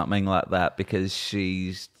off or something like that because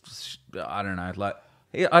she's, I don't know, like.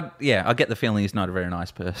 I get the feeling he's not a very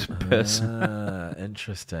nice person.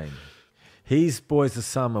 Interesting. He's Boys of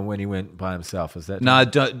Summer when he went by himself. Is that no?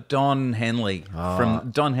 Don Henley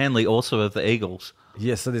from Don Henley, also of the Eagles.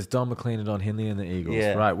 Yeah, so there's Don McLean and Don Henley in the Eagles.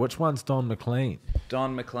 Yeah. Right. Which one's Don McLean?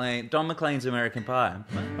 Don McLean's American Pie.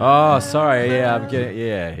 Oh, sorry. Yeah, I'm getting.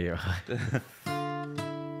 Yeah.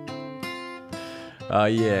 Oh,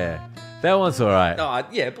 yeah. That one's all right. Oh,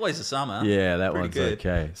 yeah, Boys of Summer. Yeah, that Pretty one's good.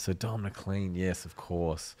 okay. So Don McLean, yes, of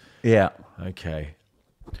course. Yeah. Okay.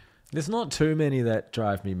 There's not too many that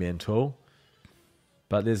drive me mental,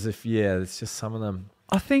 but there's it's just some of them.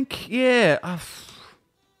 I think, I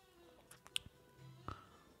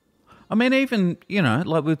mean, even, like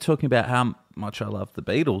we were talking about how much I love the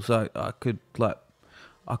Beatles, I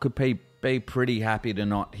could be pretty happy to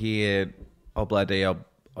not hear Obladi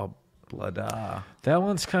Oblada. That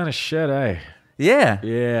one's kind of shit, eh? Yeah.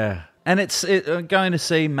 Yeah. And it's going to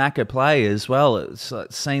see Macca play as well. It's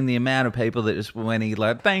like seeing the amount of people that just when he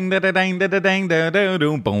like dang da da dang da da dang da da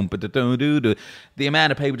do boom ba da do do, the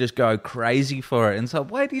amount of people just go crazy for it. And so,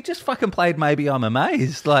 wait, you just fucking played Maybe I'm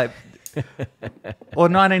Amazed, like, or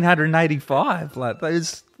 1985, like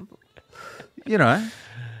those,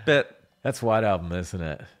 But that's White Album, isn't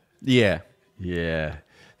it? Yeah. Yeah.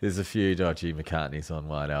 There's a few dodgy McCartneys on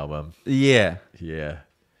White Album. Yeah. Yeah.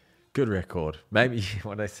 Good record. Maybe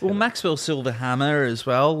what I said. Well, Maxwell Silverhammer as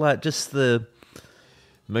well. Like just the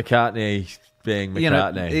McCartney being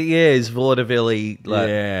McCartney. His vaudeville. Like,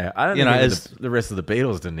 yeah. I don't think the rest of the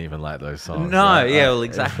Beatles didn't even like those songs. No, right? well,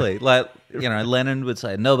 exactly. Like, Lennon would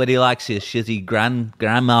say, nobody likes your shitty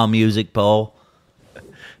grandma music, Paul.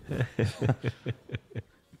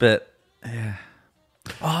 But, yeah.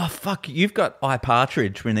 Oh, fuck. You've got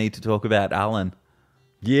Partridge we need to talk about, Alan.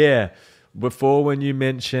 Yeah. Before when you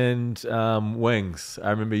mentioned Wings,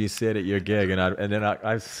 I remember you said at your gig, and then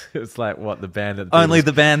I it's like, what, the band that only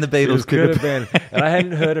the band the Beatles could have been. And I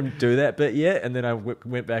hadn't heard him do that bit yet, and then I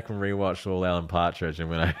went back and rewatched all Alan Partridge, and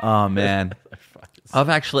when oh man,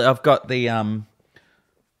 I've got the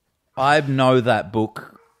I know that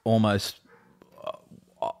book almost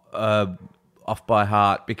off by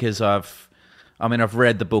heart because I've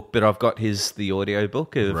read the book, but I've got the audio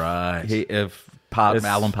book of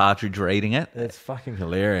Alan Partridge reading it. It's fucking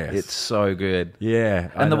hilarious. It's so good.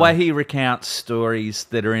 Yeah. And the way he recounts stories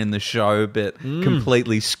that are in the show, but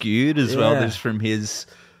completely skewed as well, just from his...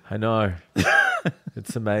 I know.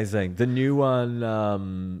 It's amazing. The new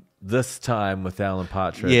one, This Time with Alan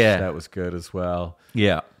Partridge, that was good as well.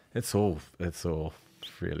 Yeah. It's all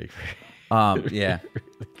really, really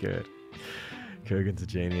good. Coogan's a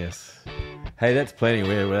genius. Hey, that's plenty.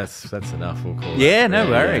 That's enough. We'll call yeah, that.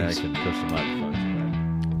 No worries. I can push the microphones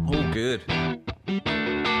away. All good.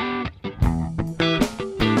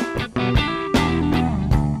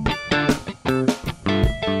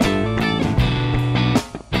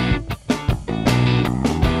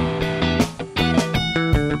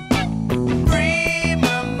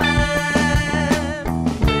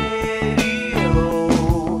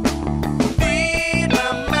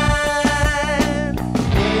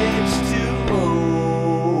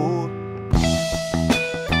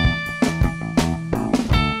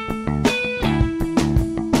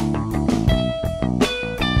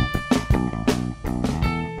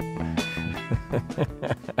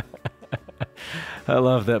 I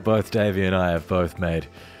love that both Davey and I have both made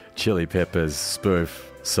Chili Peppers spoof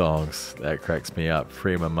songs. That cracks me up.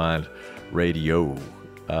 Free My Mind Radio.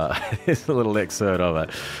 Here's a little excerpt of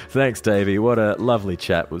it. Thanks, Davey. What a lovely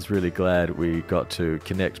chat. Was really glad we got to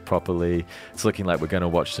connect properly. It's looking like we're going to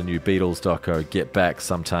watch the new Beatles doco, Get Back,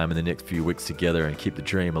 sometime in the next few weeks together and keep the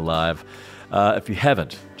dream alive. If you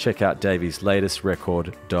haven't, check out Davey's latest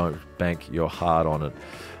record, Don't Bank Your Heart on It.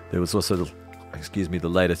 There was also the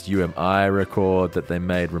latest UMI record that they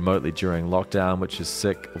made remotely during lockdown, which is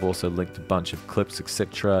sick. I've also linked a bunch of clips,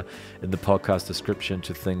 etc. in the podcast description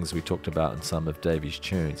to things we talked about in some of Davey's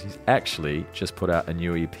tunes. He's actually just put out a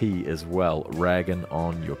new EP as well, Raggin'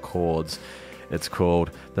 on Your Chords. It's called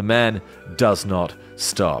The Man Does Not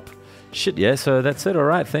Stop. Shit, yeah, so that's it. All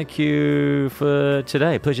right, thank you for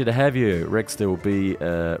today. Pleasure to have you. Rex, there will be...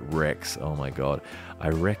 Rex, oh my God. I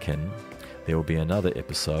reckon there will be another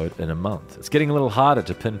episode in a month. It's getting a little harder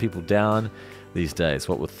to pin people down these days,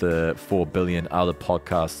 what with the 4 billion other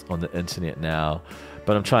podcasts on the internet now.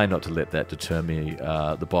 But I'm trying not to let that deter me.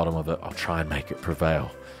 The bottom of it, I'll try and make it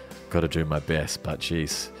prevail. Got to do my best, but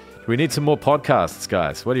geez. We need some more podcasts,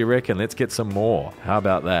 guys. What do you reckon? Let's get some more. How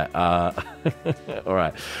about that? All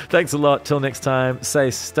right. Thanks a lot. Till next time,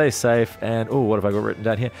 stay safe. And, what have I got written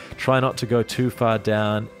down here? Try not to go too far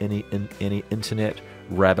down any internet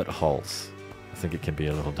rabbit holes. I think it can be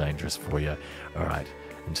a little dangerous for you. All right.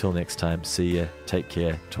 Until next time, see ya. Take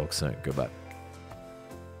care. Talk soon. Goodbye.